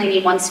vinegar for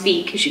cleaning one's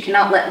feet, because you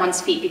cannot let one's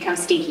feet become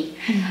stinky.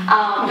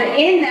 But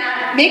in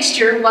that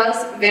mixture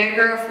was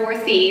vinegar of 4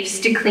 thieves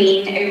to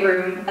clean a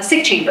room, a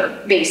sick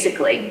chamber,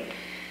 basically.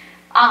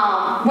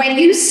 When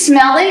you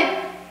smell it,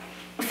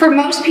 for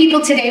most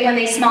people today, when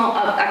they smell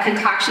a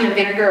concoction of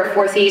vinegar of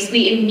 4 thieves,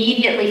 we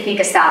immediately think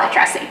of salad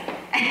dressing.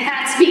 And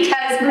that's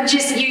because we're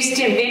just used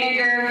to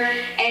vinegar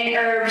and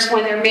herbs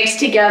when they're mixed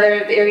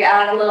together. You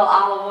add a little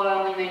olive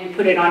oil and then you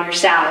put it on your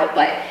salad.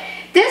 But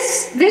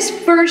this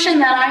version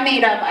that I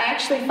made up, I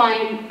actually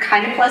find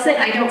kind of pleasant.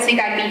 I don't think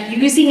I'd be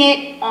using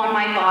it on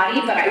my body,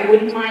 but I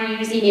wouldn't mind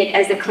using it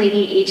as a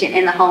cleaning agent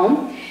in the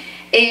home.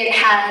 It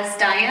has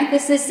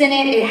dianthus in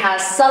it, it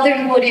has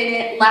southernwood in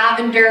it,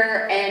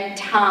 lavender, and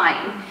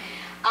thyme.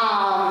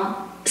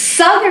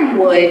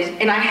 Southernwood,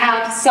 and I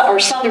have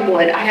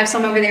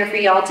some over there for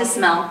y'all to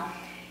smell,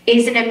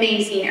 is an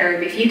amazing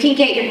herb. If you can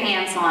get your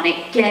hands on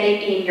it, get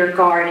it in your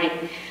garden.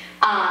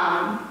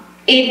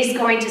 It is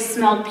going to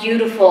smell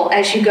beautiful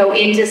as you go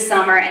into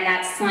summer and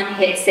that sun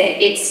hits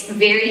it. It's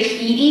very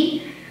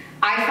heaty.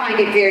 I find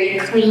it very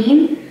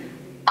clean.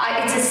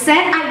 It's a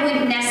scent I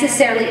wouldn't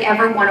necessarily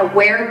ever want to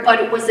wear, but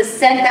it was a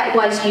scent that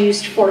was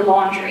used for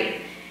laundry.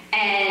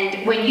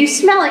 And when you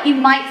smell it, you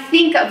might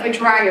think of a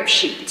dryer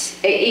sheet.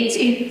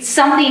 It's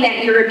something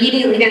that you're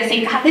immediately going to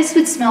think, God, this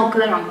would smell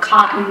good on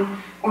cotton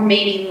or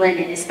maybe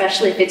linen,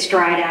 especially if it's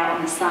dried out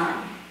in the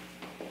sun.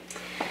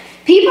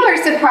 People are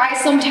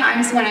surprised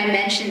sometimes when I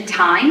mention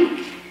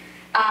thyme.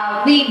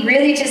 We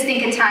really just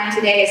think of thyme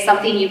today as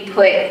something you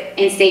put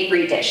in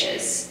savory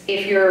dishes.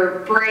 If you're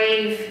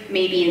brave,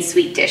 maybe in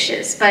sweet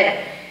dishes. But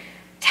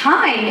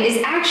thyme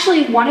is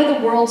actually one of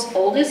the world's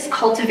oldest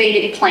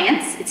cultivated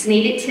plants. It's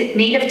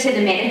native to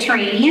the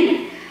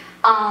Mediterranean.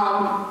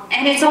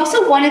 And it's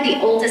also one of the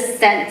oldest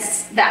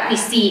scents that we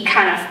see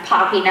kind of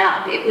popping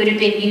up. It would have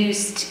been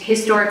used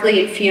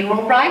historically in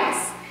funeral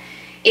rites.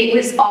 It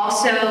was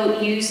also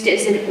used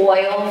as an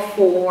oil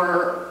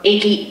for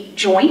achy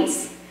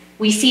joints.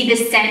 We see the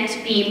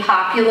scent being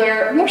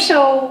popular, more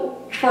so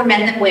for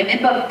men than women,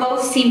 but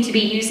both seem to be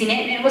using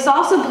it. And it was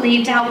also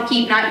believed to help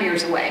keep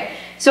nightmares away.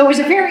 So it was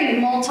a very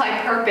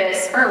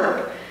multi-purpose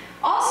herb.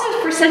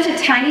 Also, for such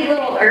a tiny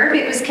little herb,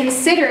 it was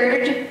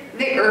considered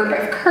the herb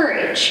of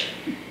courage.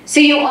 So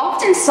you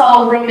often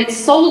saw Roman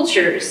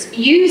soldiers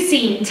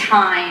using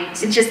thyme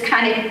to just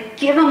kind of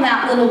give them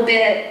that little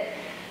bit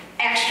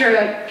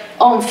extra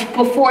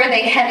before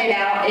they headed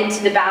out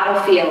into the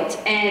battlefield.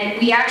 And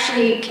we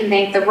actually can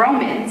thank the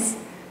Romans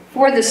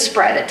for the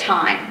spread of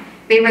thyme.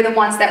 They were the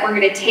ones that were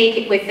going to take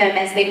it with them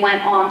as they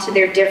went on to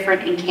their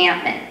different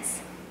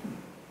encampments.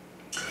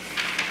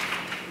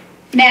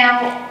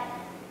 Now,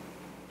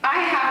 I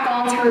have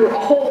gone through a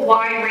whole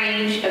wide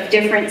range of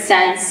different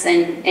scents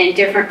and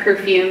different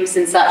perfumes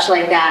and such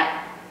like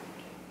that.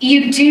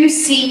 You do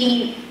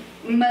see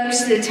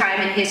most of the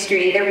time in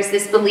history, there was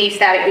this belief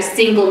that it was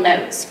single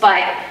notes,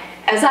 but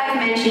as I've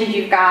mentioned,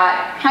 you've got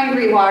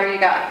Hungry Water, you've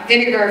got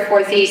Vinegar of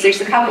 4 Thieves,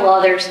 there's a couple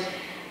others.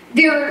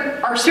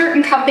 There are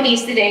certain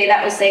companies today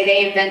that will say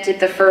they invented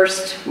the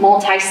first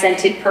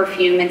multi-scented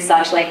perfume and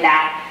such like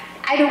that.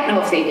 I don't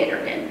know if they did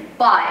or didn't,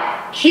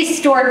 but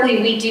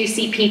historically we do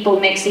see people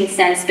mixing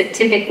scents, but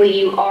typically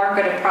you are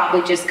going to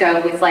probably just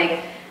go with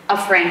like a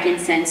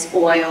frankincense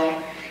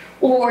oil,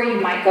 or you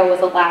might go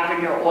with a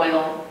lavender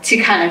oil to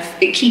kind of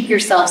keep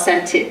yourself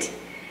scented.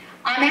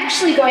 I'm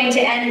actually going to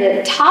end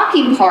the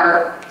talking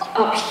part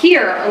up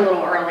here a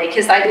little early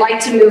because I'd like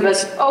to move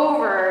us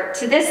over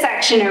to this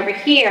section over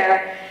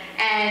here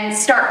and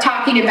start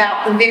talking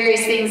about the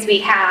various things we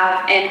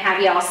have and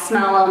have y'all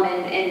smell them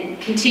and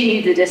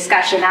continue the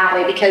discussion that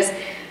way, because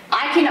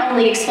I can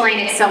only explain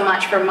it so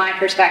much from my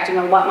perspective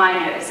and what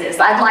my nose is.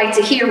 I'd like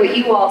to hear what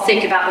you all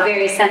think about the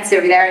various scents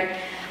over there. And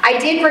I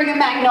did bring a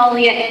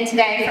magnolia in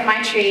today for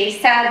my tree.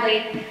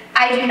 Sadly,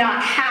 I do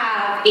not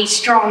have a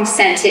strong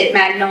scented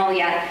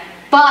magnolia.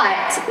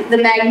 But the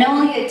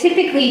magnolia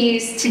typically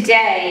used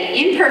today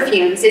in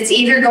perfumes, it's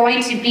either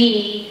going to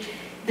be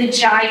the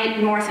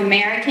giant North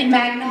American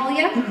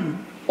magnolia,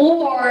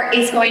 or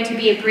it's going to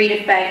be a breed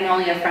of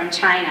magnolia from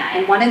China.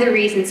 And one of the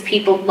reasons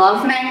people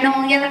love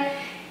magnolia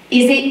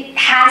is it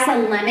has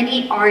a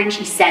lemony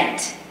orangey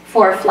scent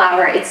for a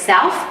flower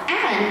itself.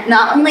 And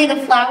not only the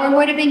flower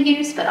would have been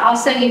used, but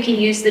also you can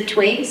use the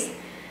twigs,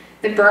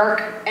 the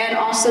bark, and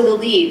also the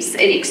leaves.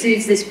 It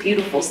exudes this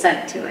beautiful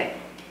scent to it.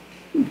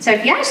 So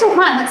if you guys don't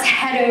mind, let's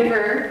head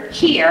over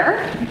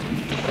here.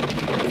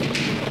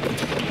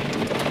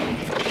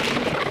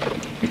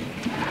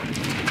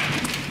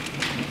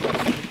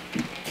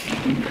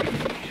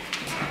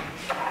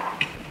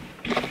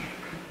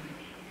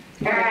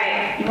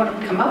 want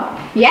to come up?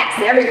 Yes,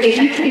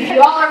 if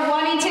you all are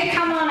wanting to,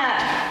 come on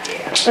up.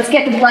 Let's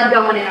get the blood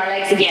going in our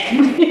legs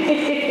again.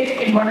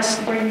 You want us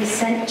to bring the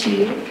scent to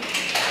you?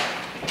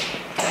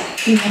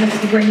 You want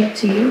us to bring it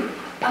to you?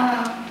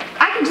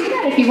 I can do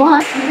that if you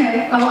want.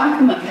 Okay. Oh, I'll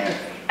come up there.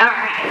 All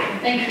right.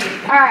 Thank you.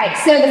 All right,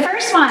 so the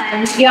first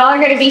one y'all are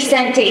going to be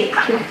scenting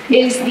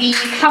is the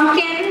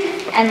pumpkin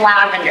and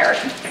lavender.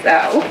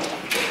 So,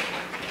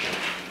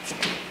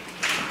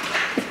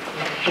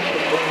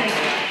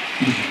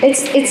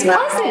 it's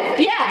pleasant.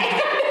 Yeah, I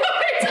know.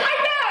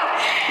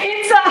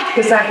 It's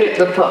Because I get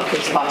the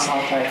pumpkin spice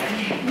all day.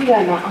 You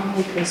know, my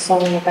only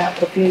concern about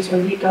perfumes,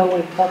 when you go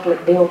in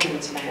public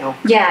buildings now,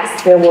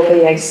 yes. there will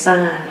be a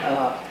sign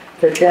up,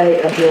 the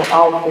day of your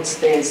office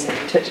visit,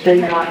 to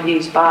do not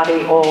use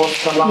body oil,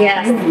 cologne,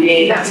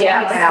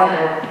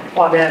 powder,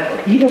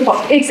 whatever. You know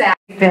what? Exactly.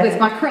 With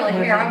my curly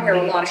hair, I wear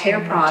a lot of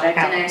hair product,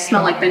 and I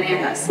smell like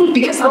bananas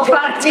because of the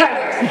product.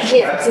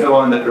 That's the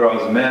one that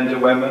draws men to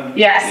women?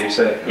 Yes. You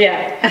say?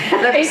 Yeah.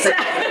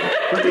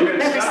 Pretty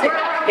good stuff.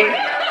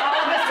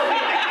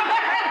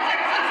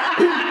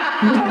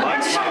 I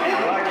like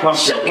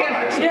pumpkin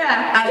pies.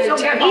 Yeah. I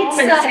thought I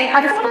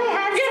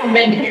had some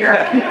in here. I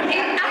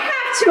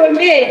have to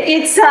admit,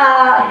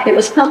 it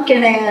was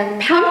pumpkin and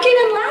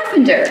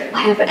lavender.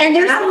 And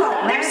there's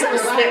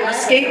some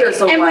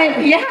mosquitoes and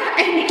away.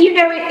 and you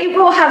know, it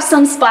will have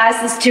some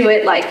spices to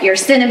it, like your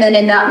cinnamon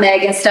and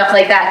nutmeg and stuff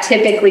like that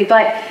typically,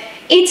 but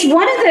it's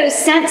one of those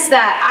scents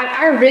that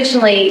I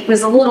originally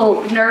was a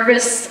little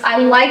nervous. I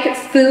like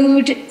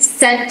food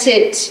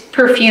scented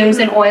perfumes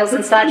and oils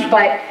and such,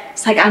 but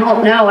it's like, I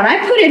don't know. And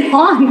I put it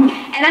on,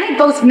 and I had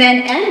both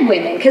men and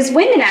women, because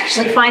women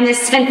actually find this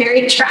scent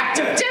very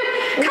attractive too.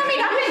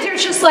 Coming up and they're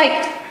just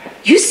like,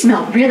 you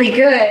smell really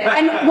good.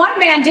 And one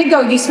man did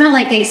go, you smell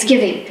like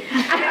Thanksgiving.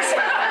 I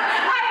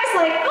was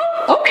like,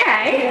 oh,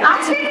 okay,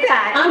 I'll take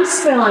that. I'm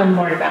smelling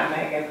more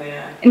nutmeg in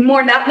that. And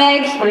more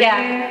nutmeg?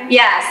 Yeah.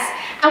 Yes.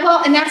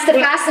 Well, and that's the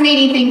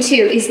fascinating thing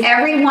too, is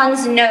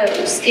everyone's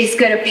nose is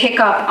going to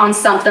pick up on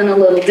something a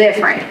little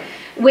different,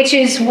 which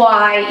is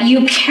why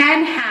you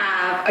can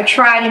have a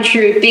tried and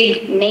true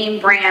big name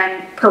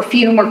brand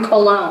perfume or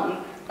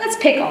cologne. Let's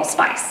pick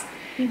Allspice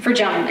for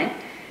gentlemen.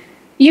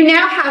 You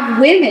now have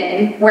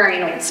women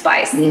wearing Old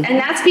Spice, and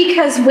that's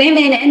because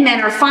women and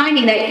men are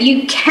finding that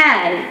you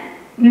can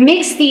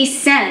mix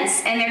these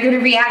scents and they're going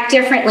to react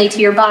differently to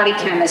your body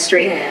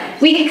chemistry.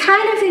 We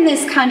kind of, in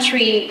this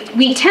country,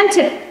 we tend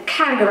to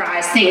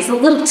categorize things a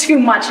little too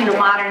much in a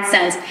modern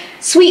sense.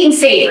 Sweet and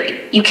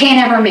savory, you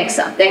can't ever mix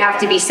them. They have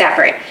to be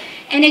separate.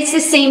 And it's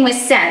the same with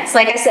scents.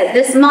 Like I said,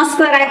 this musk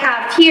that I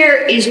have here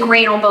is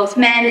great on both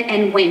men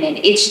and women.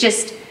 It's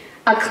just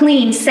a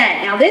clean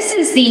scent. Now this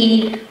is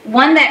the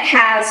one that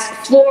has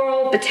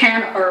floral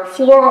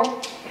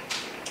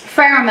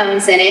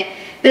pheromones in it.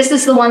 This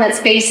is the one that's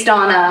based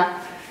on a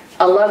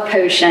love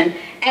potion.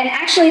 And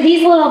actually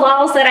these little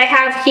bottles that I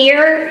have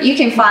here, you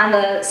can find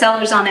the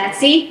sellers on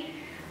Etsy.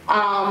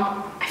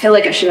 I feel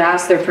like I should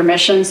ask their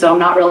permission, so I'm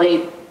not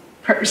really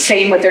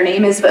saying what their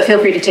name is, but feel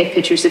free to take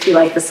pictures if you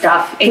like the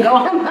stuff and go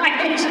online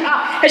and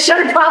shop. I should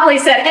have probably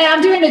said, hey,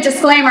 I'm doing a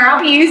disclaimer. I'll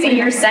be using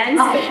your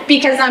scents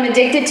because I'm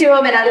addicted to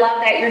them, and I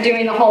love that you're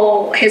doing the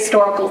whole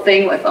historical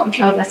thing with them.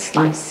 Oh, that's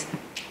nice.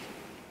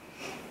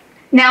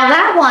 Now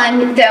that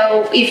one,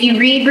 though, if you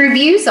read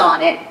reviews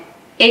on it,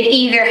 it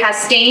either has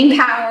staying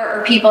power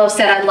or people have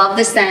said, I love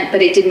the scent,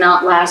 but it did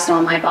not last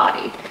on my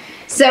body.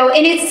 So,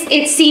 and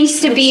it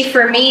seems to be,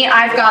 for me,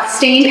 I've got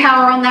staying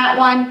power on that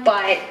one,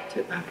 but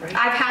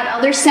I've had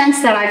other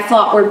scents that I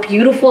thought were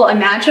beautiful and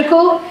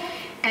magical,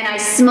 and I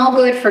smell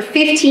good for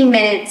 15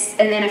 minutes,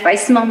 and then if I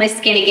smell my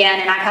skin again,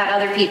 and I've had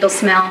other people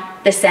smell,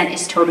 the scent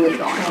is totally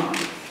gone.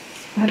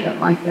 I don't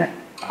like that.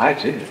 I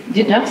do.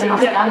 You don't?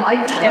 I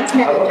like that.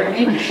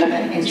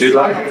 Do you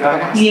like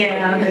it?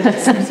 Yeah,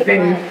 that's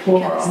very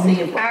floral.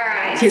 All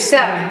right, so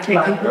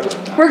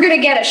we're going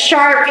to get a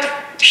sharp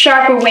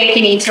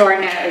awakening to our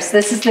nose.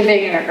 This is the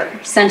vinegar,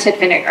 scented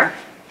vinegar.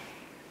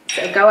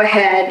 So go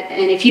ahead,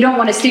 and if you don't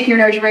want to stick your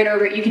nose right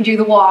over it, you can do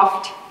the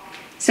waft.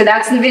 So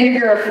that's the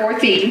vinegar of 4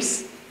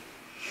 thieves.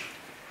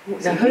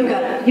 Now, who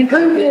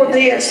wore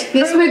this?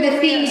 These were the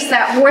thieves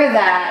that wore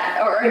that,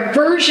 or a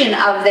version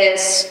of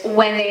this,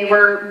 when they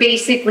were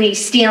basically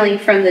stealing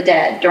from the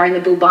dead during the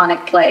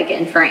bubonic plague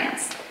in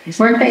France.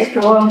 Weren't they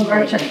oil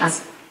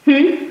merchants?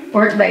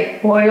 Weren't they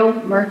oil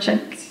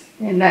merchants?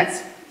 And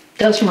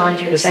does remind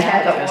you they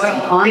had the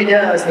oil on. It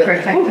does, but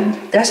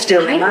protecting. that's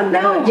still I in my don't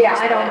know. nose. Yeah,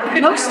 I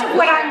don't. Most of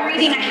what I'm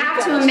reading, I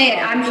have to admit,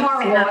 I'm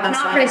horrible. I've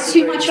not read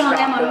too much on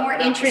them. I'm more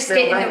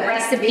interested in the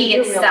recipe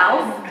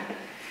itself.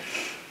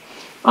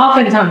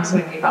 Oftentimes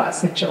when you buy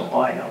essential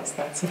oils,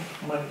 that's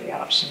one of the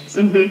options.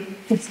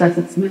 This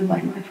doesn't smell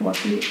like my 4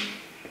 feet.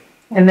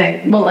 And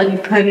you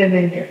put it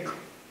in your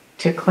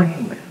to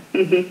clean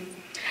with.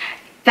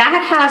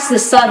 That has the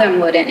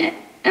southernwood in it,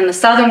 and the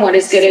southernwood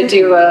is going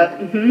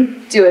to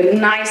do a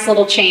nice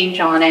little change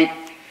on it.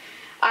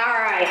 All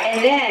right,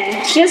 and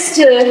then just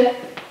to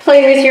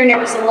play with your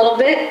nose a little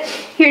bit,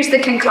 here's the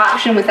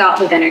concoction without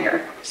the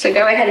vinegar. So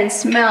go ahead and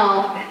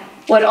smell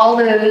what all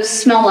those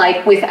smell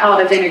like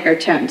without a vinegar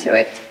tone to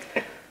it.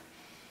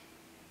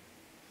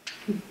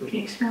 Can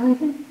you smell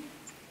anything?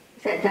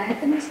 Is that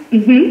diaphanous?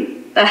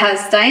 Mm-hmm. That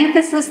has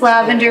dianthus,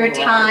 lavender,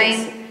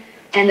 thyme,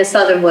 and the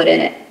southernwood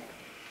in it.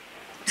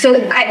 So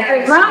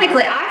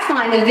ironically, I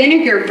find the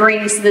vinegar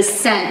brings the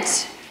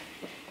scent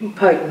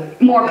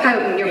Potent. more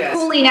potent. You're Yes.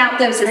 pulling out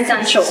those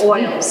essential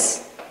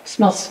oils.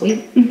 Smells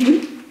sweet.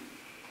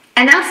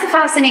 And that's the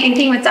fascinating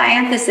thing with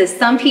dianthus.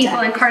 Some people,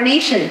 and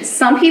carnations,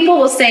 some people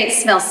will say it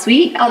smells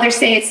sweet, others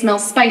say it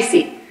smells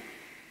spicy.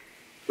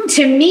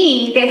 To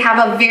me, they have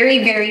a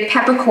very, very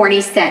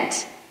peppercorny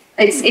scent.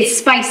 It's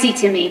spicy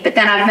to me, but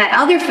then I've met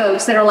other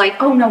folks that are like,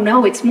 oh,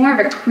 no, it's more of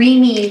a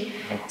creamy,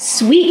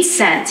 sweet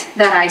scent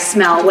that I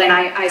smell when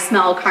I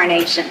smell a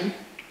carnation.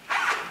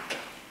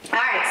 All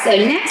right, so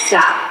next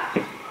up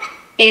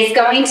is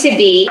going to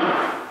be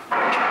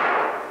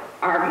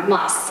our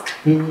musk.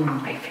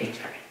 My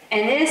favorite.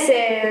 And this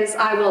is,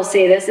 I will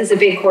say, this is a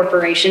big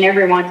corporation.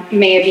 Everyone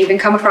may have even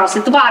come across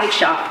at the body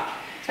shop.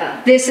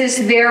 This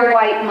is their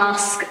white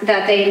musk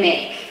that they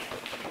make.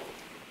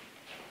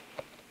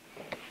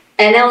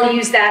 And they'll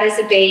use that as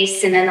a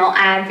base, and then they'll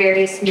add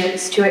various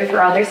notes to it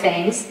for other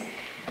things.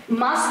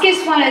 Musk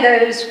is one of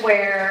those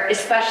where,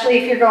 especially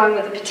if you're going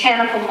with a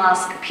botanical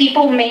musk,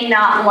 people may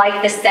not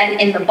like the scent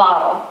in the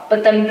bottle,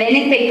 but the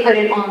minute they put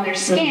it on their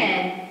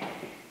skin,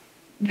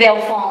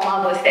 they'll fall in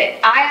love with it.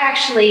 I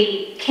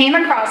actually came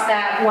across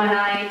that when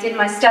I did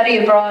my study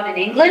abroad in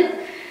England.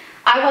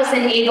 I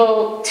wasn't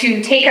able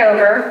to take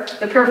over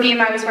the perfume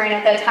I was wearing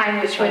at that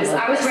time, which was,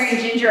 I was wearing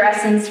ginger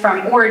essence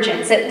from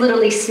Origins. It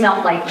literally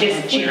smelled like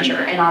just ginger,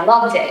 and I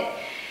loved it.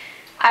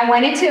 I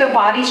went into a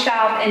body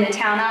shop in the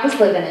town I was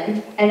living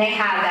in, and they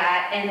had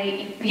that, and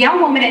the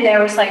young woman in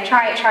there was like,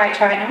 try it,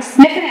 and I was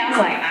sniffing it, I was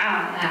like,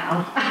 I don't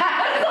know.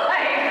 I was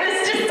like,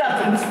 this just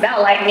doesn't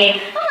smell like me.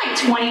 I'm like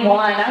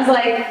 21, I was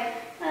like,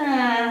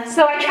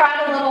 so I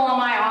tried a little on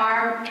my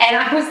arm, and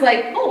I was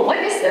like, oh, what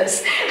is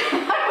this? I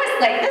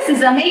was like, this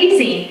is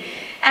amazing.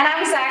 And I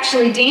was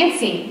actually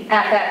dancing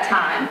at that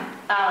time.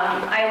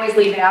 I always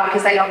leave it out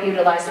because I don't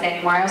utilize it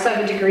anymore. I also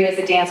have a degree as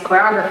a dance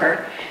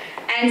choreographer.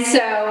 And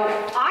so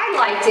I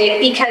liked it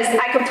because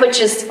I could put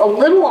just a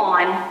little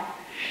on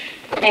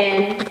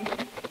and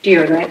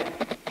deodorant,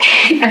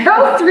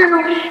 go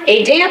through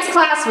a dance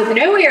class with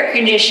no air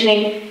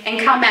conditioning and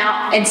come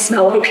out and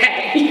smell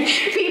okay.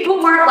 People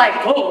weren't like,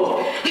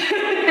 oh,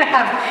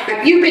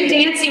 you've been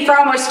dancing for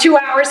almost 2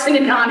 hours in a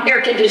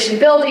non-air conditioned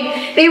building.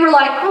 They were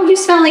like, oh, you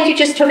smell like you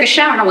just took a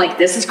shower. And I'm like,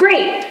 this is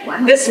great.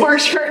 Wow. This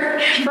works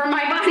for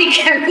my body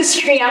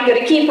chemistry. I'm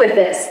going to keep with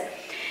this.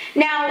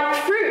 Now,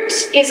 fruit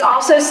is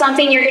also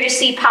something you're going to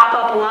see pop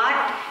up a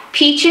lot.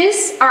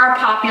 Peaches are a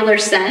popular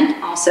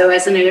scent, also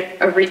as I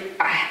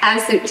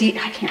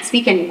can't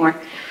speak anymore.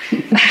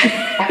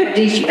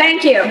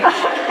 Thank you.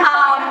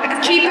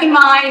 Keep in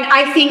mind,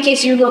 I think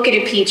as you look at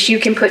a peach, you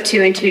can put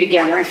 2 and 2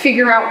 together and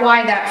figure out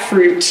why that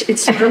fruit,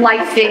 it's super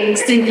light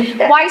things, and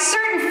why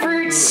certain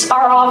fruits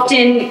are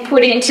often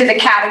put into the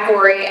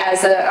category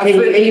as a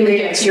fruit that you would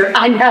get your,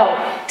 I know.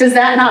 Does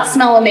that not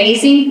smell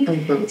amazing?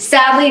 Mm-hmm.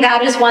 Sadly,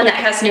 that is one that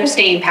has no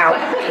staying power.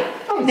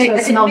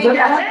 It smells good.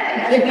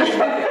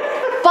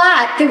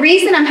 But the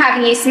reason I'm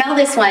having you smell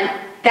this one,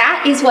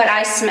 that is what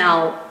I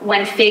smell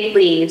when fig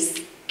leaves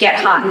get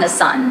hot in the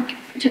sun.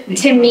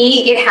 To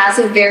me, it has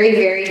a very,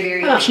 very,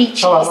 very peachy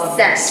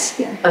scent.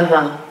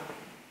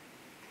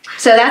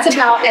 So that's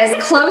about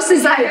as close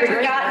as I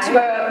ever got to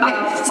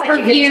a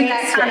perfume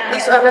that kind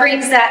of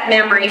brings that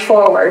memory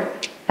forward.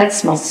 That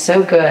smells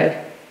so good.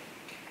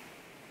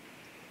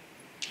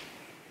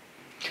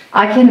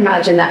 I can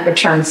imagine that would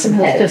turn some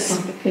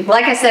heads.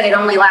 Like I said, it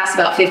only lasts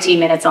about 15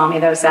 minutes on me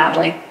though,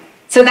 sadly.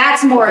 So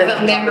that's more of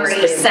a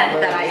memory scent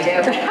that I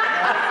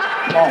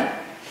do.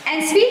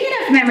 And speaking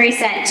of memory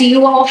scent, do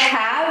you all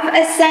have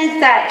a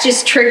scent that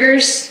just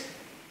triggers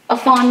a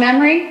fond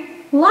memory?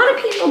 A lot of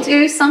people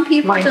do, some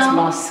people Mine's don't.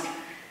 musk.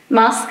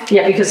 Musk?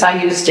 Yeah, because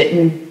I used it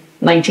in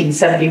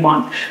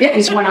 1971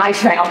 is when I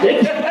found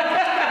it.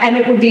 And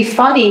it would be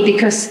funny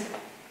because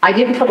I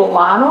didn't put a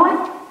lot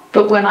on,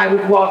 but when I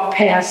would walk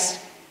past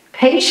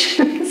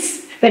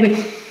patients, they'd be,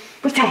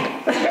 what's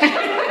that?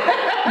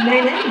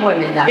 Men and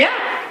women though.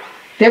 Yeah.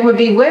 There would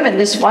be women.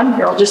 This one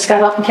girl just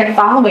got up and kept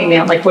following me.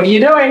 I'm like, what are you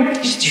doing?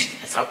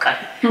 It's okay.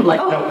 I'm like,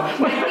 no. I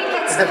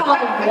think it's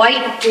called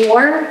White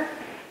Door.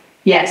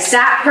 Yes.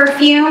 That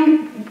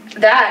perfume,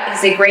 that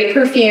is a great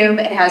perfume.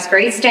 It has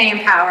great staying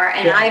power.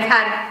 And I've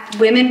had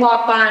women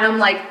walk by and I'm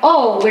like,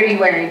 oh, what are you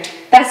wearing?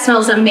 That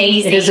smells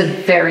amazing. It is a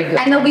very good.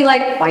 And they'll be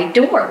like, White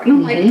Door. And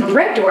I'm like,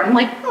 Red Door. I'm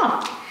like,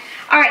 oh.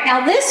 All right,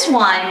 now this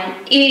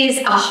one is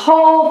a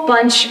whole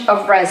bunch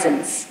of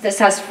resins. This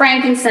has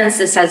frankincense,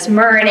 this has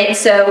myrrh in it.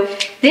 So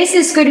this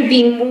is going to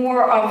be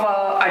more of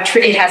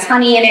it has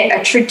honey in it,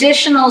 a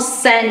traditional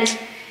scent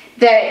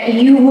that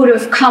you would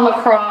have come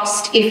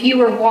across if you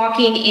were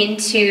walking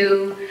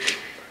into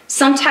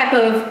some type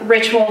of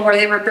ritual where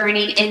they were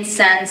burning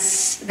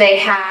incense. They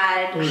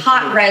had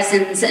hot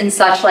resins and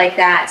such like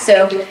that.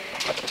 So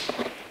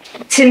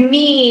to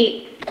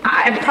me,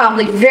 I'm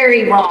probably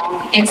very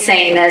wrong in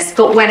saying this,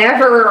 but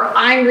whenever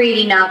I'm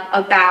reading up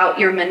about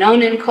your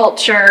Minoan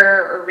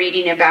culture or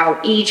reading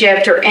about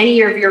Egypt or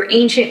any of your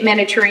ancient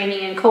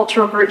Mediterranean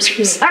cultural groups,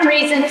 for some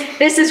reason,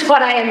 this is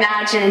what I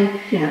imagine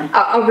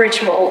a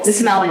ritual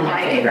smelling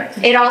like.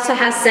 It also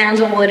has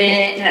sandalwood in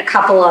it and a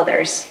couple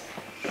others.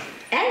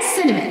 And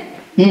cinnamon.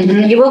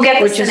 Mm-hmm. You will get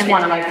the Which cinnamon. is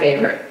one of my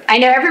favorite. I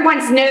know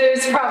everyone's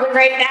nose probably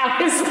right now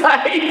is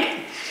like...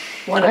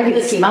 I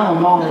can smell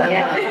them all.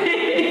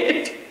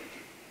 Yeah.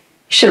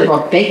 Should have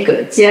brought baked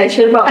goods. Yeah, it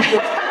should have.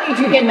 If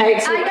you can make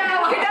some. I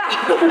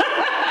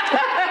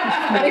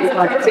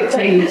know. It's perfect.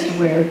 They used to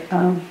wear,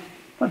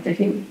 what did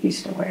he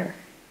used to wear?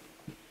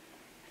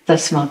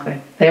 Does smell good.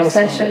 They all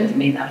smell good to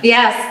me though.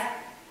 Yes,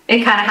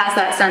 it kind of has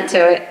that scent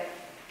to it.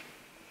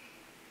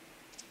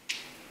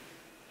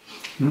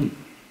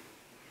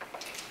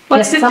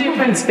 What's Yes, the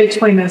difference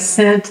between a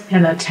scent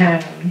and a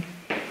tone?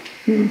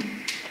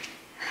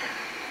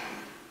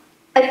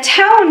 A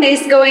tone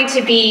is going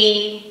to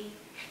be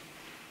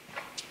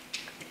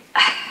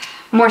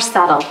more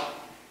subtle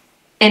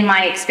in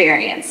my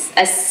experience.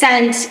 A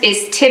scent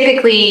is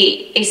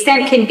typically, a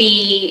scent can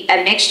be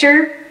a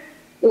mixture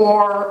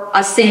or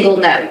a single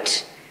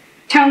note.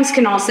 Tones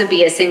can also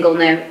be a single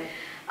note.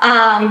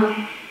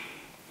 I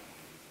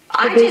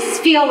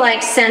just feel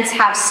like scents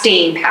have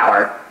staying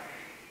power.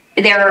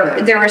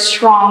 They're a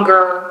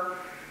stronger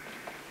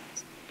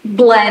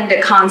blend,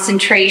 a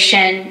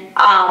concentration,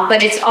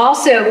 but it's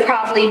also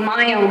probably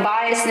my own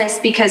biasness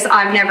because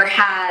I've never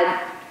had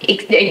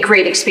a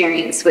great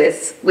experience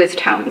with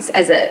tones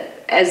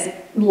as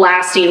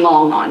lasting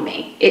long on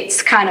me.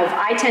 It's kind of,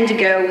 I tend to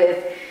go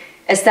with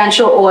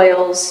essential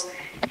oils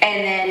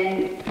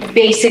and then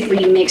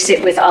basically mix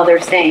it with other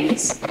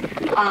things.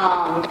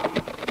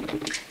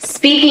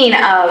 Speaking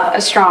of a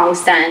strong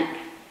scent,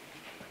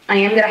 I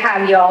am going to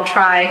have you all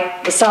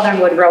try the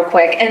Southernwood real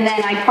quick, and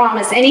then I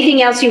promise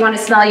anything else you want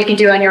to smell you can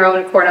do on your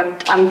own accord.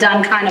 I'm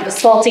done kind of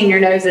assaulting your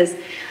noses.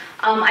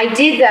 I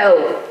did,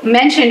 though,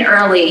 mention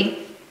early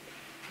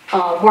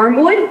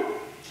wormwood.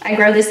 I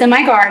grow this in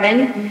my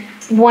garden.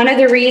 One of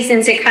the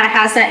reasons it kind of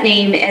has that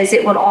name is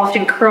it would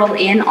often curl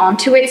in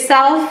onto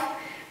itself,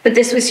 but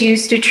this was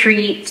used to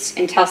treat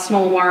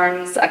intestinal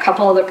worms, a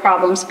couple other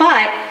problems,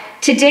 but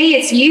today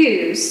it's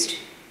used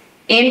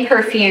in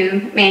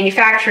perfume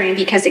manufacturing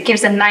because it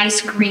gives a nice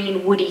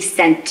green woody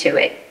scent to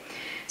it.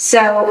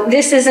 So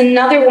this is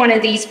another one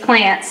of these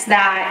plants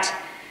that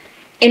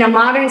in a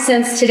modern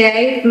sense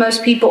today,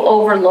 most people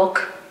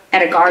overlook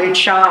at a garden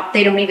shop.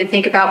 They don't even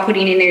think about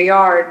putting in their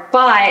yard,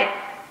 but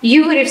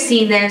you would have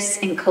seen this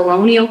in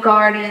colonial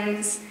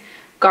gardens,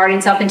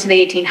 gardens up into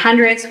the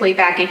 1800s, way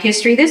back in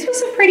history. This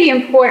was a pretty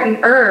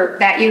important herb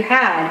that you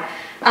had.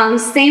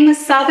 Same with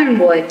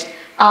Southernwood.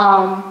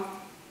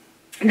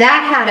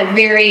 That had a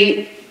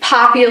very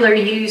popular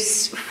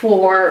use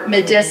for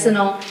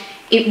medicinal.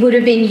 It would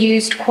have been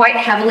used quite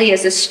heavily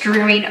as a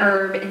strewing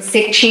herb in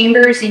sick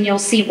chambers, and you'll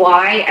see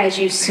why as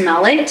you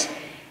smell it.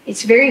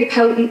 It's very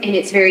potent and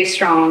it's very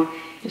strong.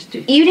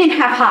 You didn't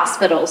have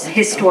hospitals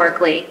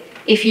historically.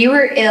 If you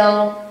were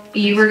ill,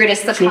 you were going to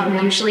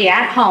succumb usually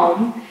at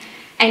home,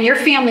 and your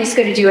family's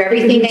going to do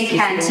everything they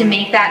can to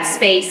make that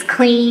space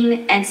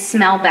clean and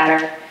smell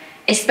better,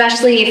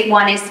 especially if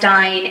one is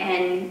dying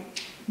and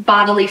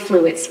bodily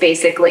fluids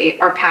basically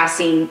are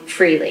passing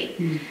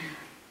freely.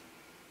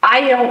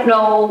 I don't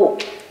know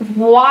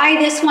why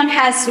this one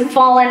has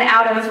fallen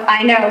out of,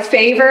 I know,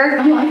 favor.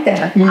 I like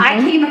that.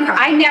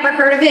 I never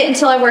heard of it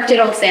until I worked at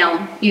Old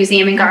Salem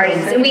Museum and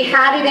Gardens. And we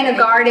had it in a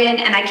garden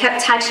and I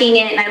kept touching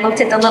it and I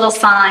looked at the little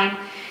sign.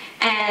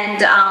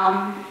 And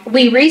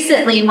we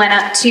recently went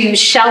up to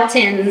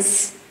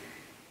Shelton's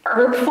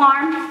herb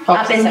farm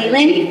up in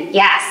Leland.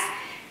 Yes.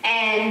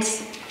 And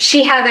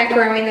she had that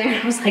growing there.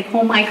 I was like,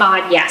 oh my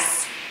God,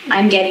 yes.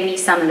 I'm getting me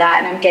some of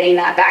that and I'm getting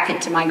that back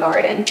into my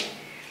garden.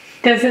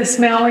 Does it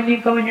smell when you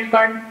go in your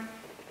garden?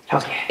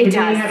 Okay. It Do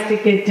does. you have to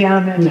get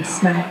down and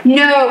smell?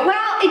 No,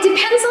 well, it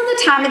depends on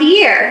the time of the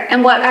year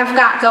and what I've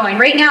got going.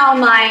 Right now,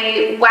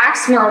 my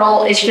wax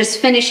myrtle is just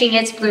finishing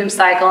its bloom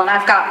cycle, and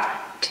I've got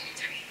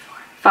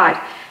 5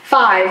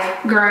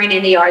 growing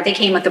in the yard. They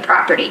came with the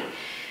property.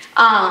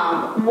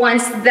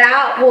 Once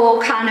that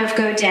will kind of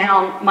go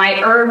down,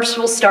 my herbs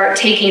will start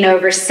taking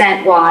over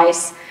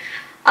scent-wise.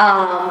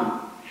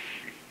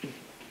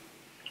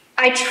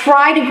 I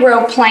try to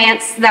grow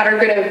plants that are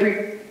going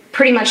to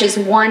pretty much as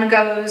one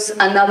goes,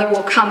 another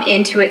will come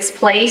into its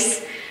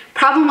place.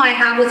 Problem I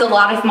have with a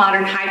lot of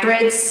modern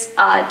hybrids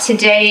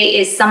today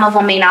is some of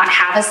them may not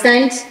have a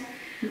scent,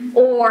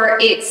 or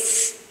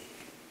it's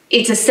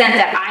a scent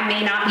that I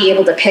may not be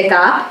able to pick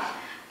up.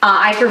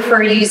 I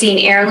prefer using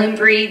heirloom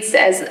breeds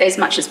as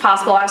much as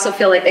possible. I also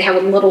feel like they have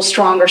a little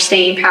stronger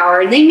staying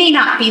power. They may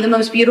not be the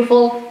most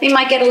beautiful. They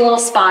might get a little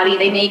spotty.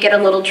 They may get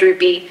a little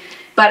droopy,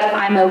 but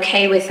I'm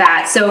okay with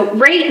that. So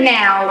right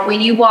now, when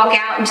you walk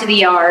out into the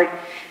yard,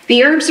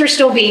 the herbs are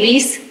still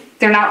babies.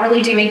 They're not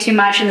really doing too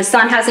much, and the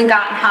sun hasn't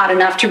gotten hot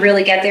enough to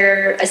really get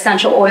their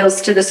essential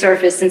oils to the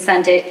surface and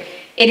scent it.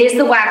 It is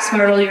the wax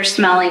myrtle you're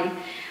smelling.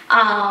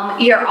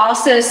 You're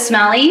also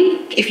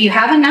smelling, if you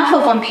have enough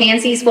of them,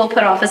 pansies will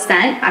put off a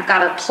scent. I've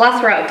got a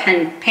plethora of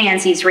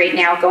pansies right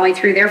now going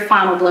through their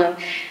final bloom.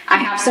 I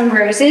have some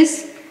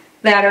roses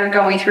that are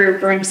going through a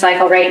bloom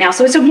cycle right now.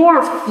 So it's a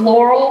more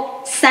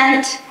floral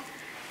scent.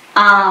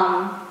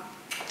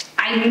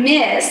 I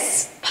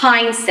miss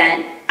pine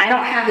scent. I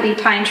don't have any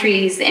pine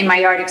trees in my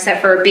yard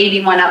except for a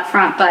baby one up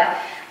front, but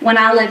when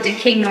I lived in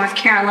King, North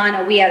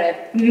Carolina, we had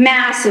a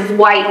massive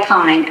white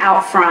pine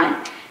out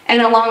front.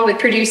 And along with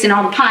producing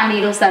all the pine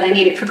needles that I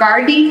needed for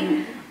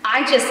gardening,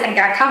 I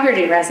got covered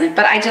in resin,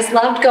 but I just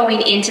loved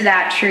going into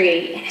that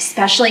tree, and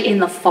especially in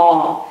the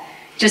fall,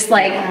 just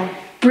like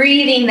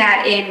breathing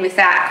that in with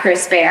that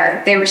crisp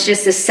air. There was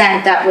just a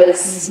scent that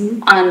was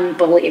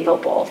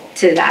unbelievable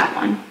to that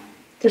one.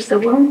 Does the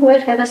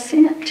wormwood have a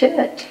scent to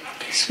it?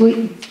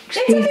 Sweet.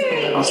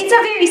 It's a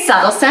very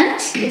subtle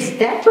scent. Is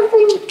that what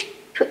they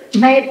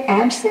made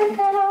absinthe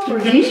out of? Or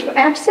used for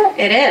absinthe?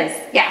 It is,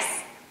 yes.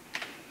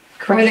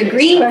 Or the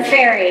green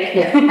fairy.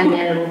 Yeah, and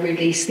then it'll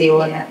release the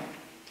oil.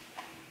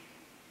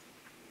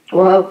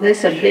 Well, this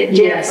is a bit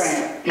Yes.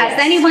 different. Has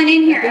anyone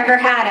in here ever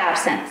had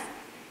absinthe?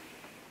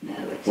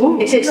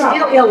 Is it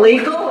still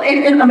illegal? I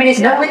mean, it's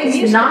not.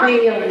 It's not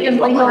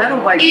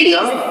illegal. It is,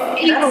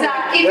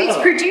 if it's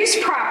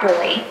produced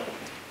properly,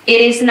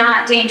 it is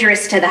not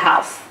dangerous to the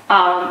health.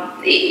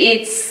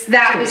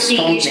 That was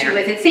the issue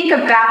with it. Think of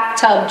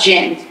bathtub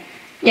gin.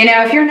 You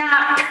know, if you're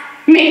not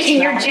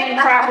making your gin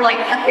properly,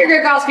 you're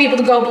going to cause people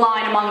to go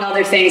blind, among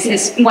other things,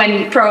 is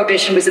when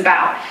Prohibition was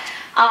about.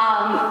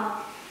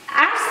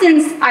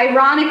 Absinthe,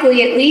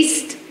 ironically, at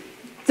least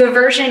the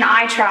version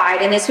I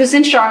tried, and this was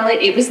in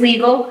Charlotte, it was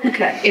legal.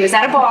 Okay. It was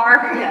at a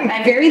bar,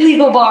 a very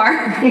legal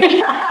bar.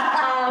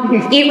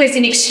 It was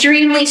an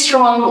extremely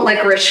strong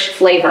licorice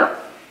flavor.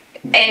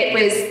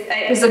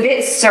 It was a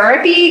bit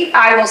syrupy,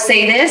 I will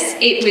say this.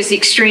 It was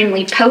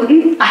extremely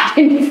potent. I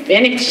didn't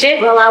finish it.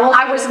 Well,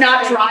 I was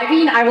not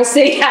driving, I will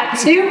say that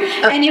too.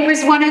 And it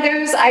was one of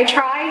those I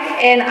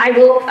tried, and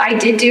I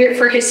did do it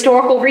for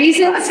historical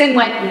reasons and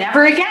went,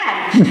 never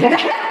again.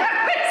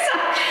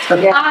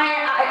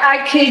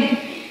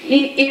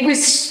 It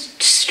was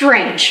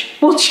strange.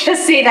 We'll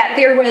just say that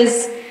there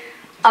was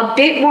a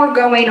bit more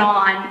going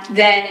on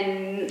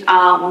than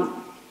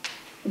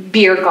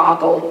beer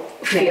goggle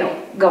feel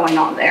going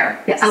on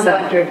there. Yeah,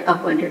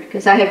 I wondered,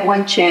 because I had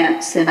one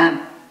chance and I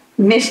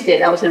missed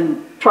it. I was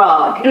in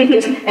Prague.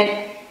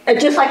 And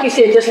just like you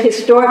said, just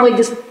historically,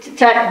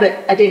 but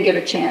I didn't get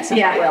a chance.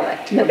 Yeah. Well,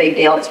 no big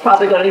deal. It's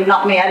probably going to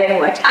knock me out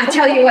anyway. I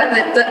tell you what,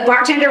 the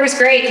bartender was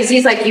great because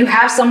he's like, you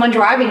have someone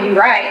driving you,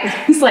 right?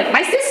 He's like,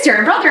 my sister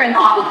and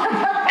brother-in-law.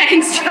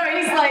 And so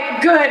he's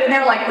like, good. And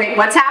they're like, wait,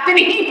 what's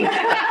happening?